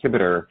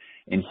inhibitor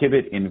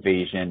inhibit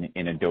invasion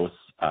in a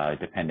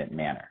dose-dependent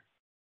manner.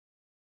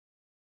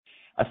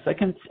 A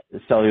second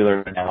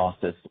cellular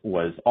analysis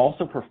was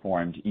also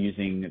performed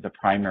using the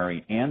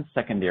primary and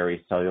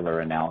secondary cellular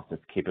analysis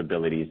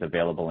capabilities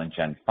available in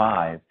Gen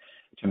 5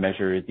 to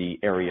measure the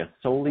area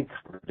solely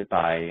covered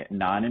by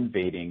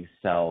non-invading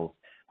cells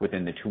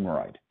within the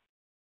tumoroid.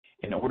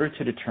 In order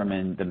to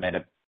determine the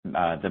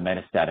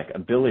metastatic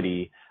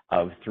ability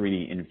of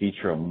 3D in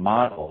vitro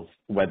models,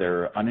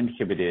 whether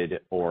uninhibited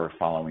or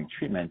following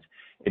treatment,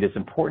 it is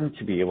important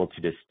to be able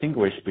to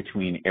distinguish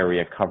between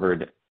area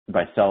covered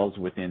by cells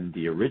within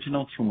the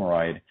original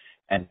tumoroid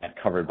and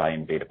that covered by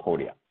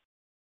invatopodia.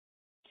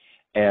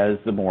 As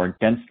the more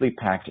densely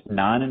packed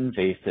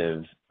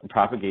non-invasive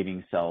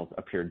propagating cells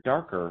appear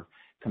darker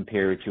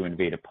compared to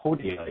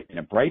invatopodia in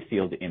a bright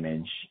field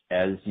image,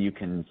 as you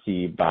can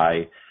see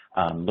by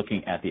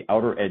looking at the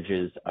outer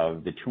edges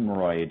of the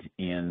tumoroid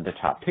in the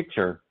top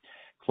picture,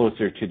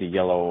 closer to the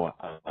yellow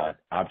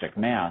object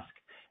mask,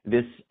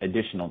 this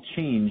additional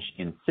change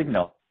in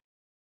signal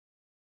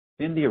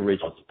in the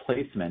original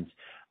placement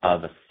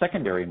of a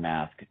secondary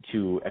mask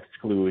to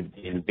exclude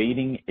the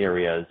invading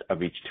areas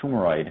of each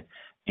tumoroid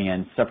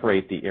and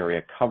separate the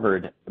area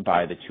covered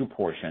by the 2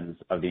 portions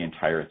of the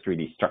entire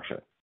 3D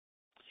structure.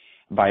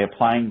 By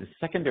applying the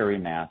secondary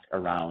mask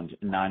around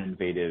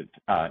non-invasive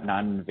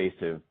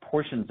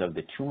portions of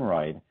the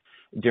tumoroid,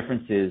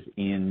 differences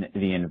in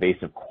the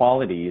invasive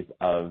qualities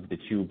of the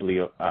two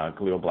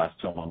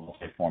glioblastoma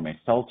multiforme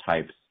cell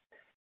types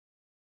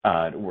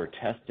that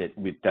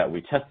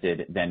we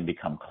tested then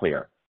become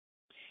clear.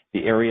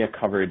 The area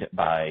covered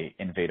by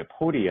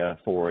invatopodia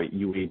for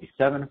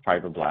U87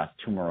 fibroblast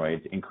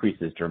tumoroids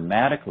increases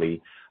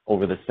dramatically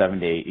over the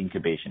 7-day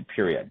incubation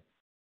period.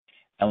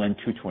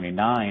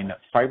 LN229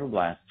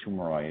 fibroblast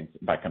tumoroids,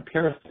 by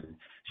comparison,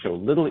 show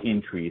little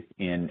increase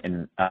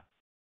in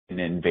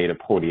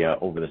invatopodia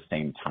over the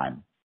same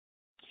time.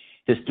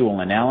 This dual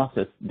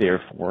analysis,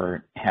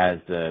 therefore, has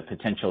the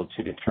potential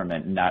to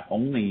determine not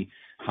only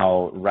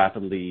how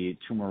rapidly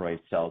tumoroid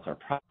cells are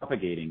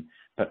propagating,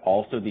 but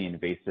also the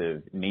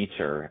invasive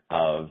nature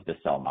of the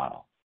cell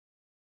model.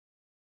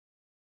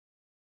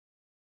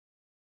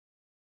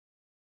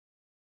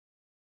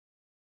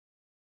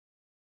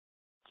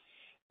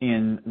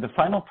 In the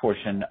final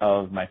portion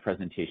of my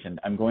presentation,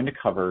 I'm going to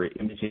cover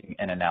imaging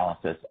and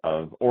analysis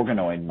of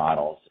organoid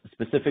models,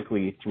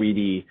 specifically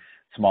 3D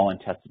small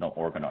intestinal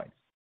organoids.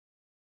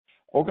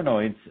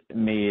 Organoids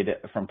made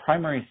from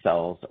primary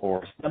cells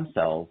or stem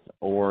cells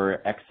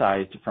or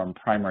excised from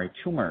primary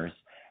tumors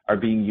are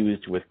being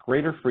used with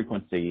greater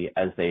frequency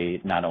as they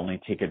not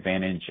only take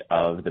advantage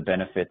of the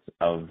benefits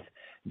of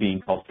being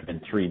cultured in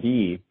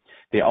 3D,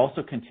 they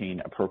also contain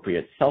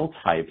appropriate cell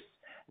types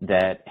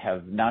that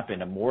have not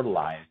been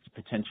immortalized,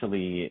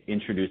 potentially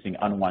introducing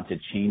unwanted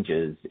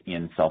changes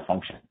in cell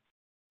function.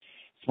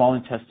 Small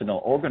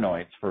intestinal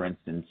organoids, for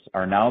instance,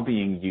 are now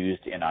being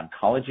used in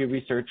oncology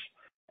research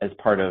as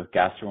part of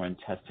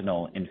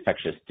gastrointestinal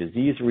infectious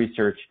disease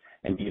research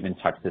and even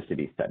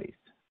toxicity studies.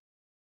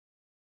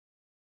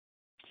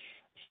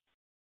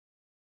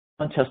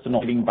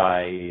 Intestinal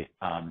by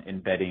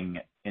embedding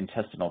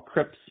intestinal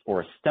crypts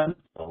or stem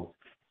cells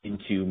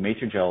into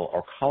matrigel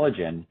or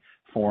collagen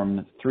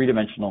form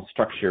three-dimensional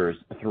structures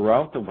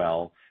throughout the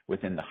well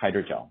within the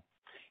hydrogel.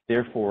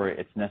 Therefore,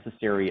 it's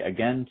necessary,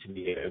 again, to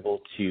be able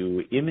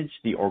to image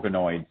the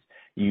organoids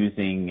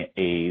using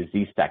a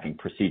Z-stacking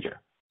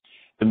procedure.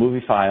 The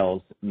movie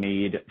files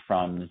made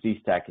from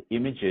Z-stack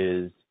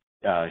images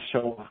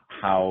show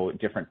how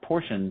different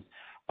portions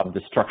of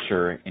the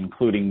structure,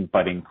 including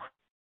budding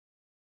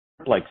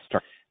like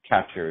structure,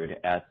 captured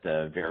at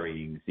the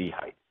varying Z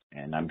heights.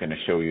 And I'm going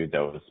to show you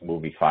those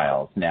movie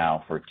files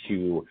now for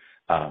two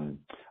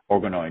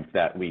organoids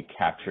that we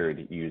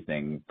captured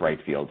using bright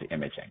field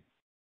imaging.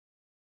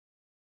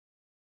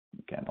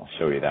 Again, I'll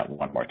show you that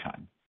one more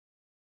time.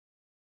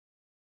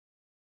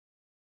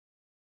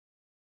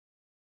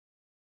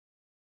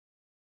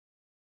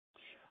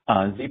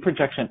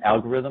 Z-projection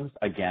algorithms,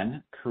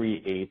 again,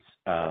 create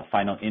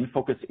final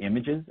in-focus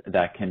images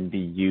that can be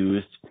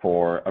used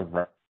for a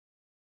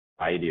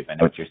variety of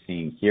what you're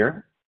seeing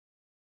here.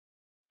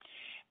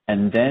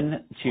 And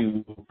then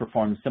to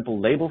perform simple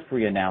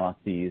label-free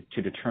analyses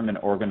to determine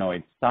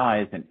organoid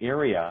size and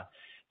area,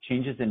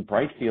 changes in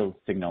bright field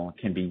signal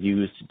can be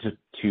used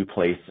to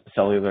place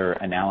cellular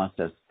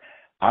analysis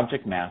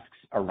object masks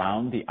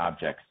around the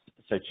objects,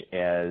 such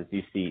as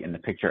you see in the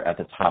picture at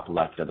the top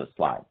left of the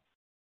slide.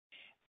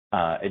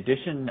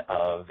 Addition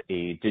of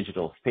a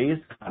digital phase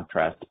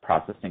contrast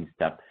processing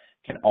step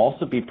can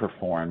also be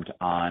performed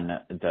on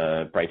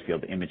the bright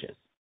field images.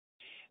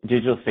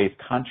 Digital phase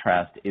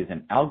contrast is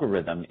an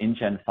algorithm in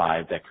Gen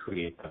 5 that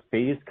creates a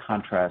phase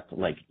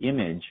contrast-like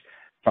image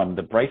from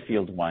the bright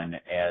field one,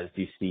 as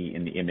you see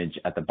in the image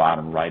at the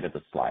bottom right of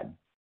the slide.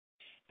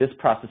 This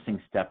processing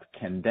step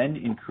can then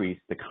increase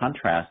the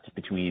contrast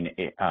between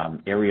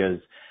areas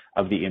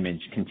of the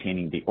image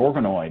containing the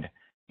organoid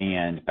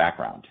and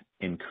background,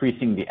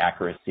 increasing the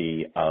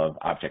accuracy of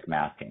object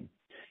masking,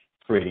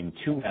 creating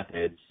two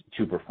methods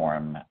to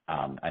perform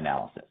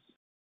analysis.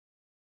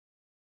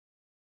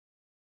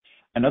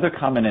 Another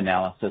common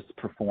analysis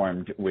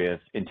performed with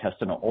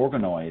intestinal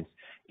organoids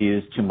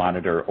is to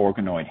monitor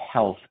organoid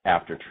health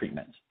after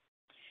treatment.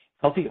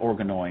 Healthy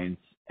organoids,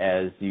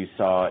 as you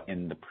saw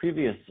in the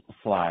previous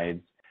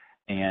slides,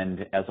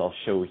 and as I'll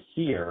show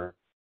here,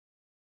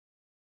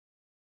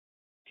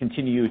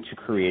 continue to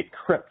create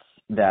crypts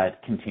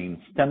that contain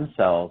stem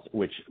cells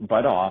which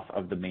bud off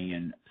of the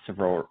main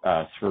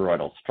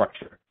spheroidal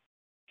structure.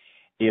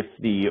 If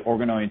the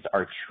organoids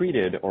are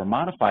treated or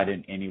modified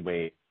in any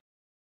way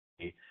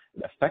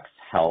that affects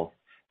health,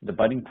 the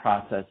budding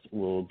process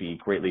will be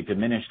greatly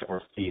diminished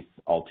or cease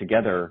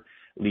altogether,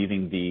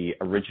 leaving the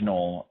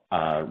original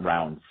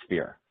round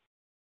sphere.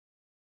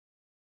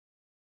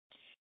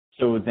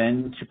 So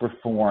then to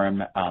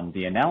perform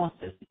the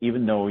analysis,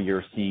 even though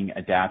you're seeing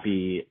a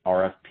DAPI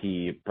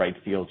RFP bright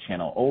field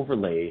channel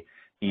overlay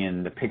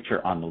in the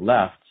picture on the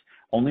left,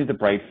 only the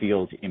bright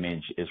field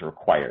image is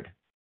required.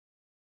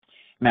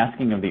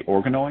 Masking of the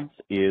organoids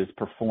is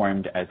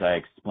performed as I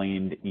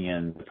explained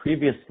in the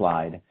previous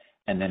slide,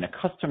 and then a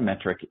custom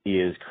metric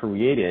is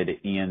created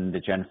in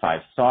the Gen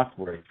 5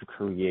 software to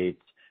create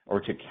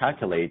or to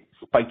calculate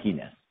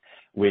spikiness,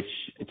 which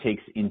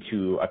takes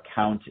into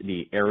account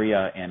the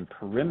area and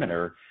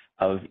perimeter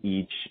of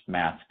each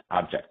masked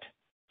object.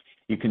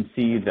 You can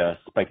see the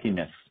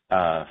spikiness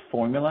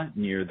formula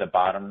near the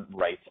bottom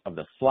right of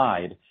the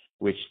slide,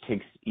 which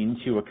takes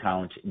into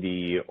account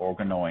the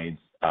organoid's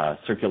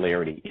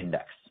circularity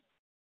index.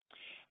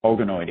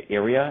 Organoid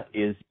area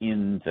is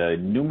in the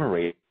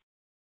numerator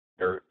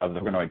of the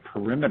organoid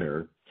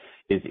perimeter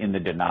is in the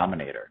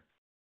denominator.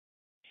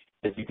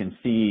 As you can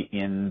see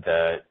in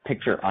the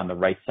picture on the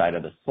right side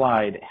of the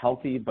slide,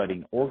 healthy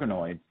budding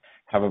organoids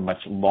have a much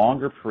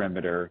longer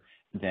perimeter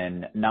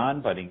than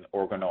non-budding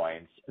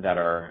organoids that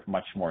are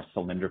much more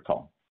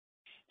cylindrical.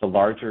 The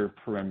larger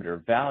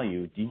perimeter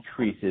value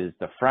decreases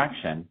the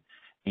fraction,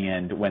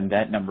 and when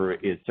that number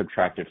is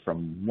subtracted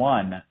from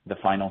 1, the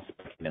final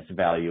spikiness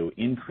value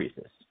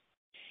increases.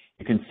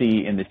 You can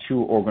see in the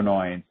two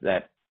organoids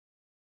that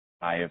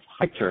I have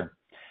highlighted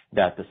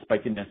that the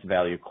spikiness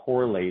value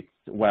correlates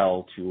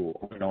well to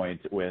organoids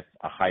with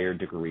a higher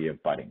degree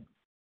of budding.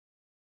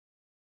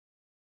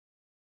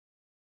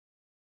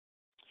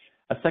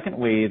 A second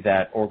way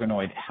that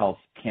organoid health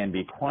can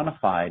be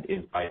quantified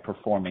is by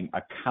performing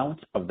a count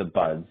of the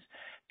buds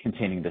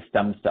containing the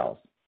stem cells.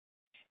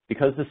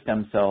 Because the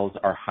stem cells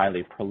are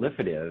highly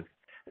proliferative,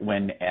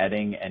 when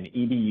adding an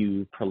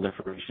EDU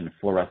proliferation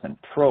fluorescent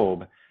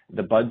probe,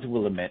 the buds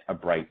will emit a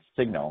bright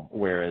signal,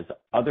 whereas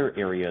other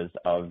areas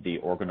of the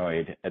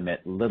organoid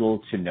emit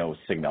little to no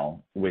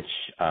signal, which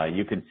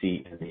you can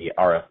see in the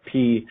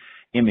RFP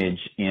image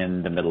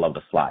in the middle of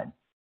the slide.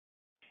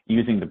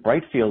 Using the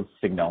bright field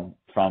signal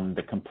from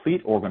the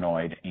complete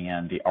organoid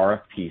and the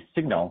RFP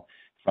signal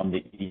from the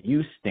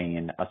EDU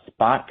stain, a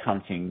spot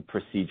counting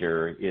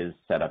procedure is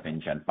set up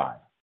in Gen 5.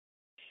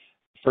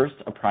 First,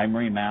 a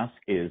primary mask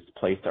is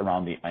placed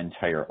around the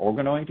entire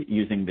organoid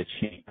using the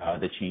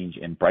change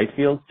in bright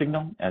field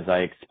signal, as I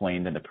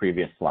explained in the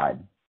previous slide.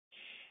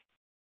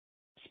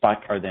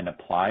 Spots are then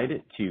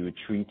applied to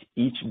treat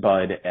each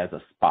bud as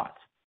a spot.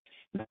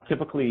 Now,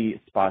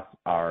 typically, spots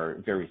are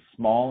very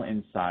small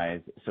in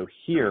size, so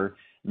here,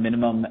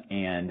 minimum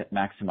and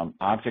maximum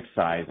object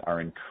size are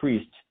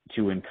increased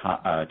to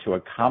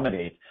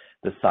accommodate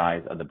the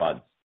size of the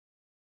buds.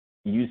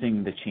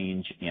 Using the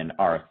change in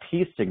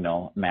RFP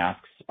signal,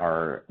 masks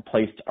are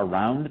placed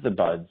around the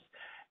buds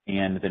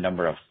and the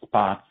number of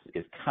spots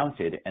is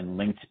counted and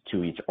linked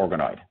to each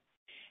organoid.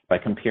 By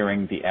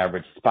comparing the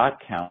average spot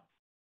count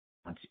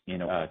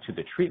to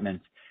the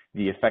treatment,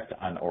 the effect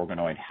on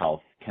organoid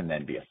health can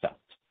then be assessed.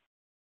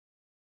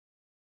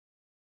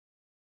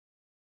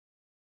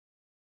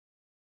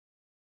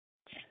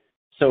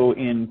 So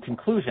in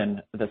conclusion,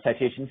 the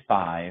Citation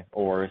 5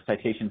 or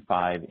Citation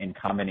 5 in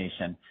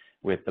combination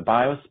with the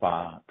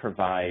BioSpa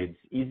provides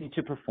easy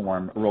to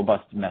perform,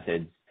 robust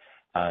methods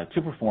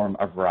to perform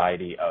a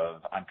variety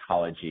of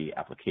oncology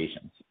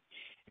applications.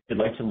 If you'd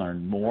like to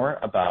learn more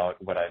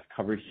about what I've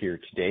covered here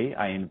today,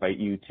 I invite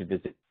you to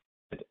visit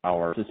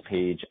our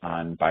page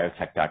on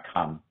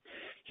biotek.com.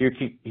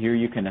 Here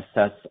you can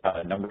assess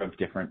a number of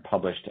different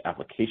published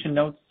application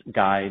notes,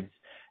 guides,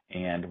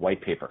 and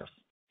white papers.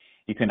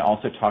 You can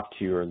also talk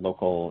to your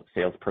local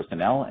sales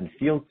personnel and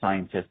field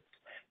scientists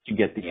to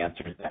get the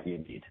answers that you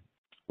need.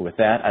 With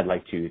that, I'd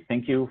like to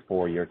thank you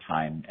for your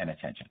time and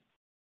attention.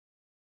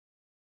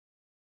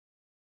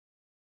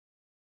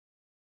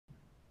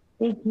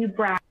 Thank you,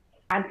 Brad,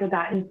 for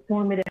that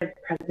informative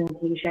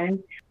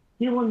presentation.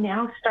 We will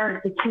now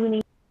start the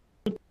Q&A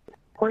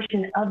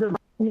portion of the.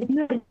 And if you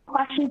have any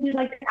questions you'd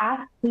like to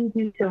ask, please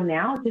do so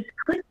now. Just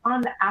click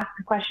on the Ask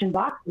a Question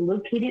box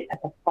located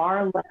at the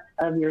far left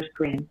of your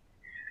screen.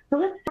 So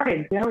let's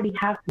start. We already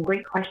have some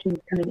great questions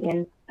coming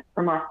in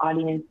from our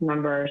audience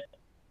members.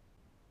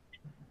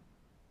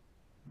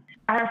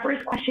 Our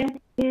first question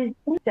is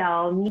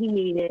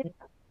cell-mediated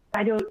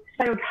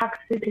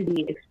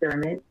cytotoxicity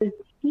experiment. The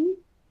T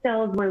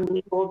cells were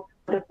labeled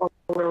with a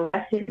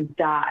fluorescent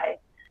dye.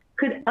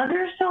 Could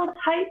other cell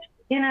types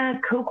in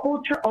a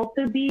co-culture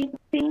also be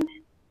stained?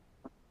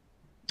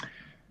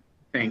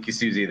 Thank you,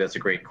 Susie. That's a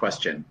great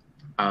question.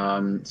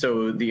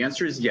 So the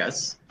answer is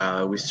yes.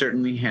 We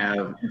certainly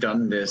have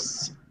done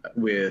this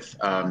with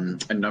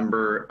a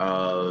number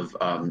of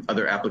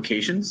other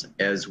applications,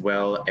 as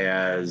well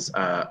as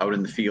out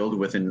in the field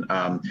within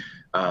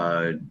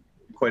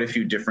quite a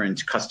few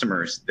different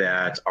customers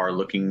that are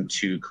looking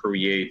to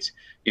create,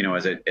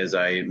 as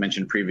I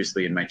mentioned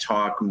previously in my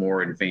talk,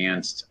 more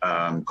advanced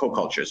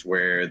co-cultures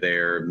where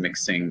they're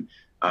mixing,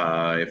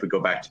 if we go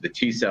back to the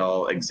T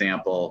cell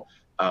example,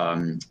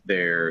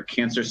 their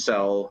cancer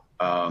cell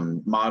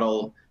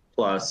model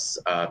plus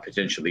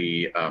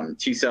potentially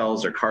T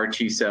cells or CAR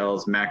T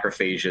cells,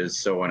 macrophages,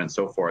 so on and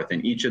so forth.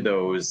 And each of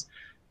those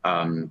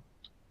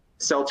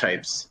cell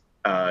types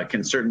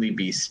can certainly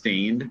be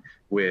stained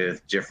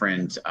with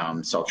different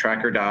cell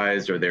tracker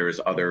dyes, or there's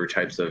other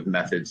types of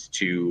methods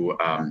to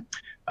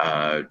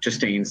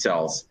stain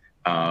cells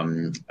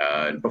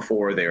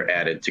before they're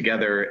added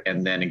together.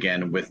 And then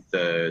again, with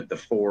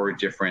the 4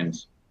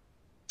 different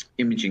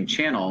imaging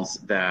channels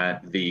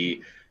that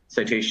the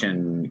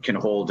citation can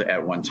hold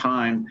at one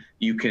time,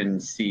 you can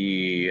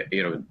see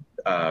either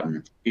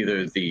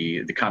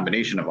the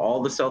combination of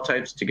all the cell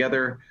types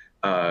together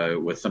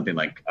with something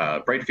like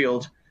bright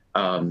field,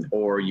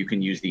 or you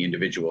can use the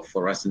individual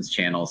fluorescence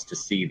channels to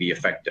see the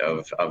effect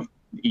of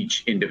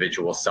each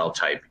individual cell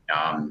type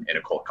in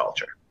a cold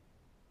culture.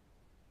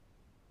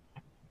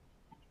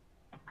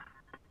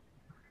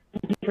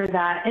 Thank you for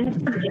that.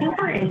 And for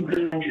tumor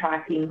invasion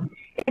tracking,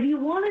 if you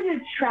wanted to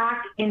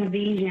track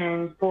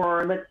invasion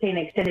for, let's say, an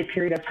extended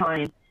period of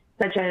time,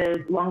 such as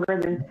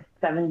longer than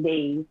 7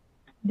 days,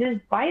 does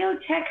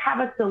BioTek have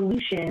a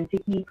solution to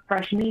keep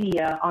fresh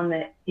media on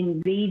the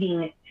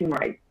invading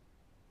tumoroid?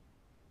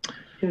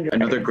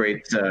 Another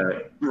great,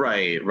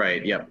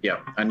 right, yep.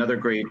 Another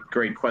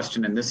great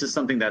question, and this is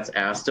something that's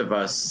asked of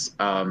us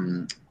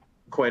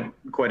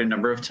quite a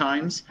number of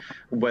times,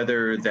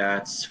 whether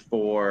that's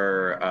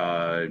for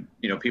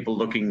people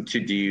looking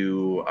to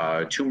do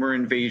tumor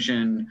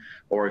invasion,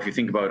 or if you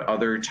think about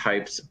other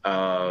types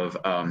of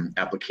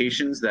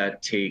applications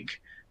that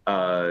take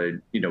a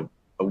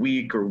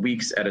week or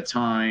weeks at a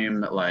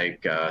time,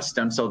 like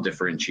stem cell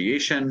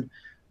differentiation,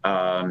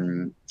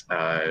 the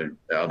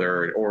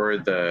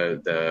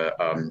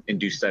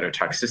induced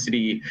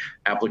cytotoxicity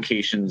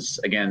applications.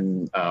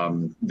 Again,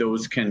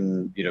 those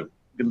can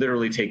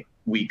literally take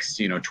weeks.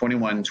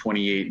 21,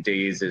 28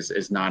 days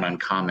is not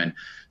uncommon.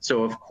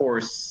 So of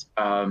course,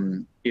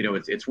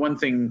 it's one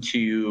thing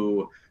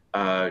to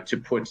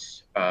put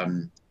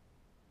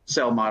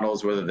cell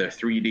models, whether they're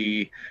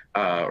 3D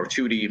or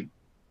 2D,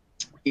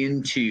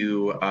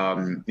 into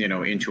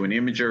into an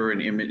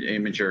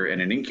imager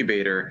and an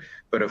incubator.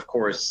 But of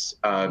course,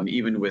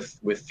 even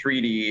with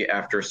 3D,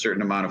 after a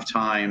certain amount of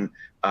time,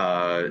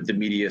 the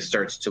media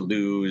starts to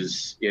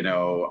lose the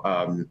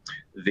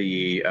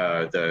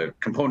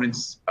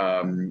components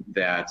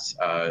that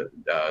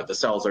the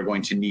cells are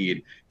going to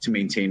need to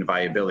maintain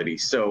viability.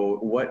 So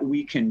what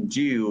we can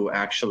do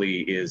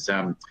actually is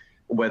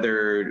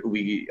whether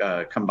we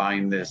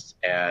combine this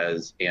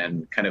as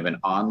kind of an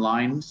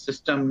online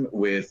system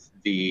with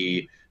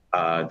the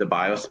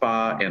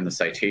BioSpa and the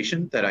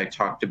citation that I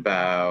talked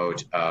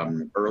about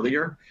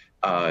earlier.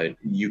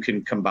 You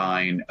can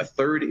combine a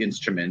third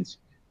instrument,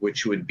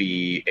 which would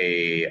be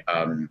a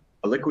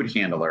liquid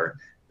handler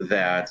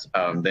that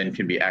then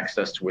can be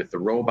accessed with the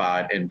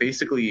robot. And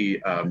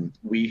basically,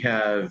 we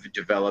have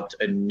developed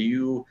a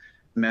new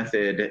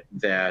method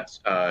that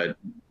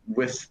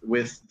with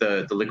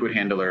the liquid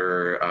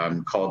handler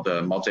called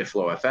the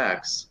Multiflow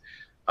FX.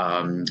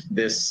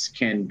 This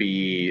can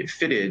be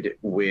fitted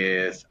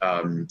with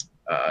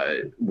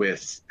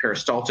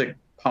peristaltic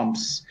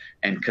pumps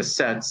and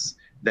cassettes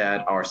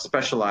that are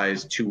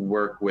specialized to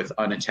work with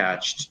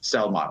unattached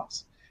cell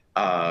models,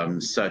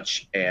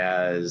 such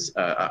as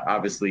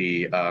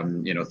obviously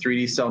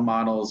 3D cell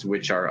models,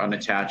 which are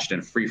unattached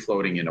and free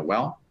floating in a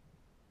well,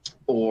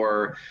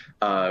 or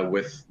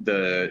with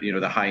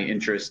the high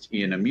interest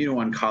in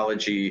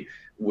immuno-oncology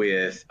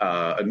with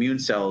immune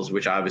cells,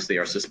 which obviously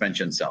are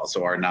suspension cells,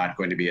 so are not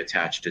going to be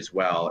attached as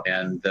well.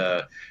 And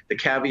the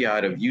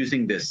caveat of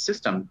using this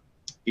system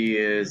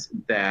is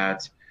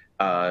that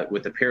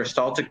with the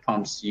peristaltic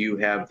pumps, you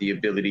have the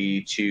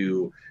ability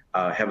to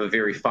have a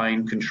very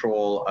fine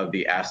control of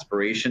the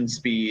aspiration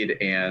speed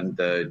and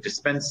the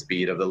dispense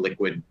speed of the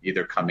liquid,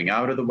 either coming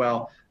out of the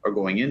well or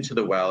going into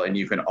the well. And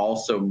you can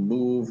also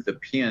move the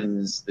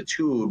pins, the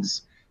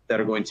tubes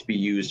that are going to be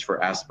used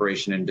for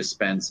aspiration and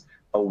dispense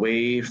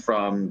away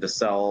from the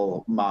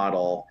cell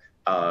model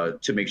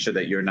to make sure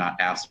that you're not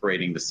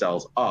aspirating the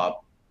cells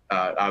up,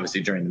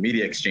 obviously during the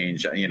media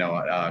exchange,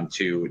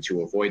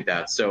 to avoid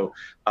that. So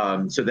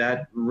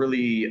that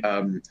really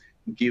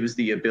gives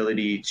the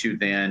ability to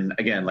then,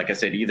 again, like I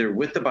said, either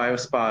with the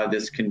BioSpa,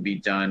 this can be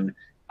done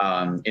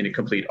in a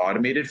complete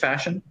automated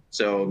fashion.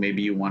 So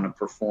maybe you want to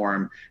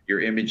perform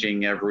your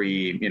imaging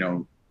every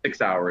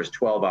 6 hours,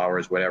 12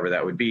 hours, whatever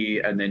that would be,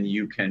 and then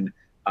you can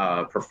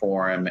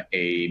perform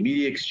a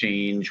media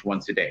exchange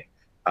once a day.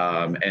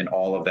 And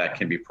all of that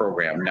can be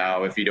programmed.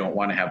 Now, if you don't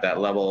want to have that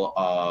level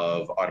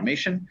of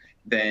automation,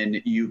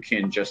 then you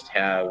can just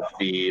have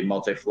the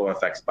Multiflow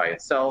FX by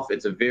itself.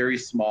 It's a very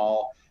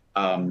small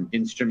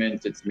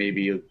instrument. It's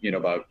maybe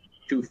about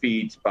 2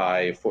 feet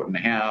by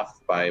 1.5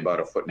 feet by about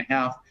 1.5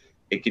 feet.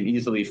 It can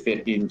easily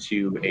fit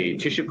into a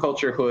tissue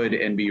culture hood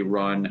and be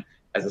run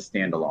as a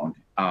standalone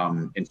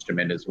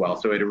instrument as well.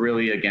 So it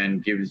really, again,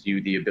 gives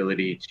you the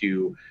ability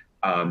to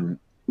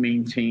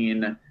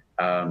maintain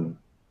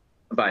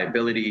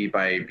viability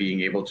by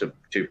being able to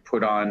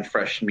put on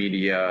fresh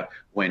media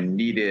when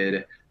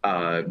needed,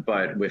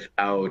 but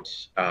without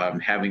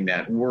having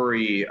that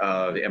worry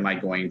of, am I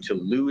going to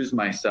lose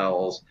my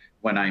cells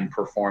when I'm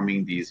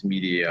performing these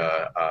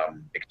media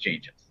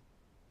exchanges?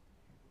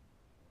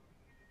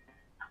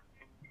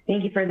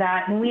 Thank you for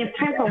that. And we have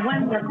time for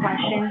one more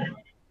question.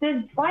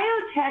 Does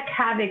BioTek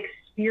have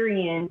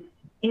experience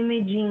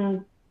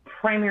imaging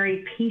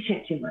primary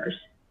patient tumors?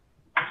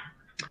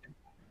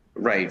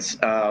 Right.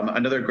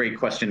 Another great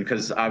question,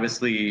 because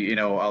obviously,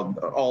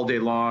 all day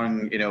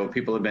long,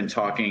 people have been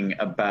talking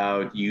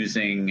about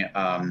using,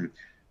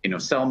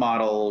 cell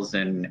models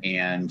and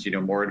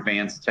more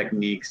advanced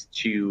techniques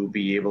to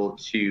be able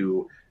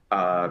to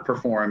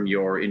perform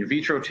your in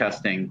vitro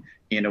testing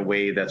in a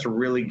way that's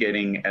really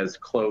getting as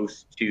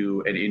close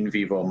to an in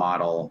vivo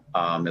model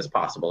as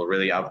possible.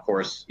 Really, of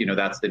course,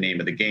 that's the name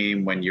of the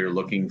game when you're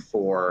looking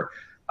for,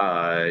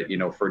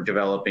 for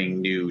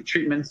developing new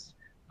treatments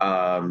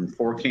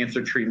for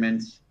cancer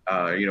treatments,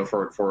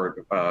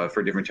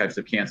 for different types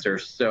of cancer.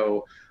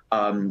 So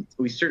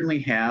we certainly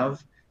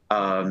have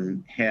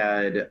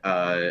had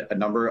a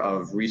number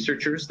of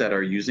researchers that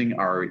are using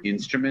our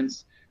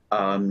instruments,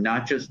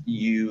 not just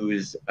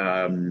use,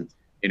 again,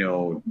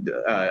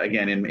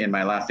 in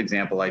my last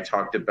example, I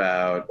talked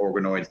about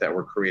organoids that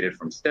were created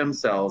from stem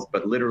cells,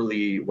 but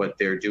literally what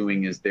they're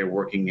doing is they're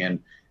working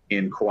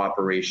in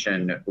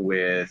cooperation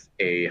with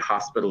a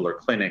hospital or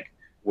clinic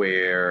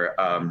where,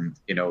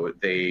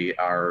 they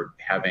are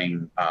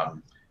having,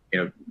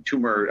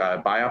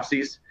 tumor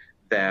biopsies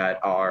that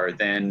are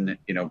then,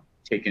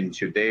 taken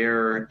to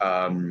their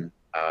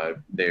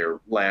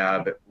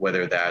lab,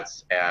 whether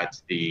that's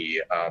at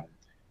the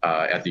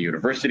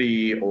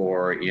university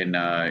or in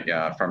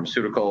a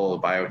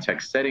pharmaceutical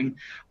biotech setting,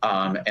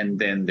 and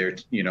then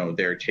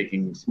they're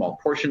taking small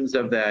portions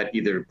of that,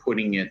 either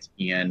putting it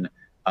in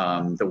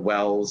the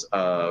wells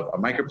of a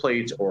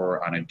microplate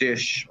or on a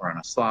dish or on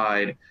a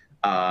slide,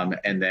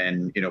 and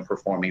then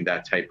performing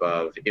that type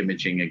of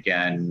imaging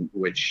again,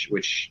 which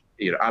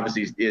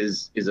obviously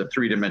is a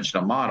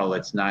three-dimensional model.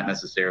 It's not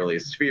necessarily a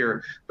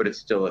sphere, but it's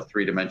still a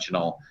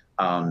three-dimensional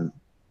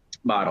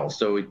model.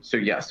 So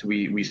yes,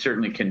 we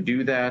certainly can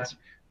do that.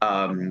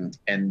 And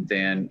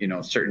then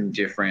certain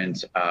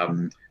different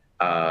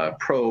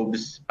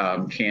probes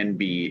can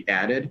be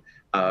added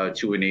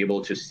to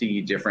enable to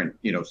see different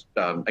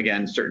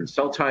again, certain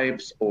cell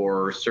types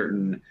or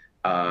certain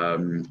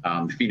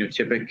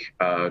phenotypic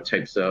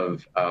types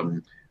of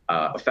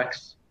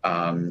effects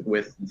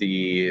with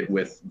the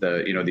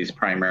these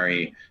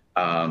primary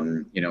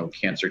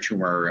cancer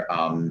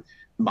tumor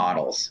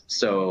models.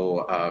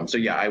 So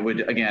yeah, I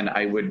would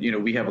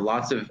we have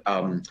lots of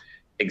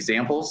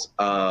examples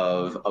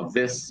of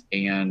this,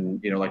 and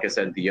like I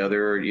said, the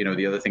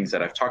other things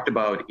that I've talked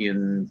about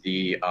in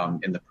the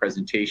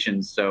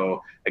presentation.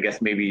 So I guess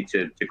maybe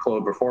to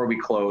close, before we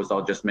close,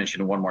 I'll just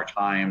mention one more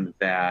time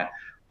that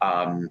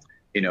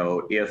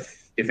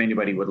if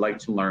anybody would like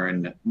to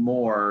learn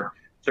more,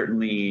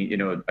 certainly,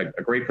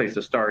 a great place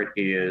to start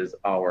is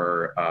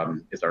our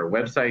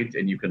website,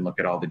 and you can look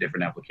at all the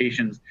different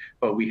applications.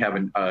 But we have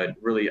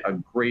really a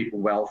great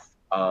wealth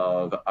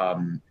of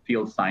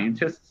field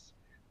scientists,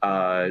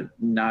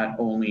 not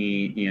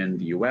only in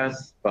the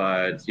U.S.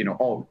 but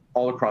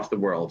all across the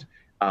world,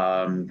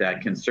 that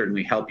can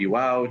certainly help you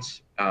out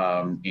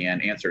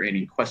and answer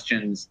any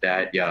questions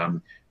that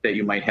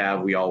you might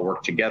have. We all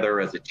work together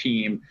as a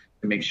team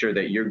to make sure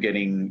that you're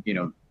getting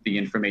the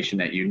information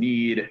that you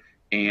need,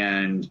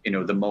 and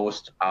the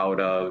most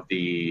out of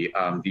the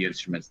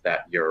instruments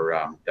that you're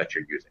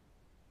using.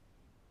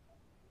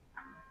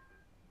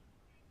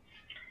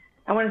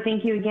 I want to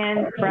thank you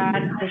again,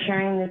 Brad, for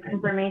sharing this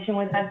information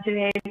with us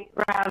today.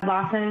 Brad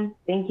Lawson,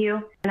 thank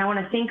you. And I want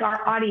to thank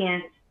our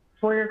audience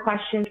for your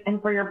questions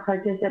and for your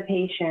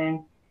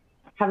participation.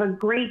 Have a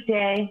great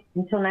day.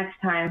 Until next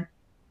time.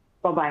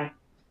 Bye-bye.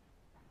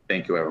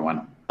 Thank you,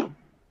 everyone.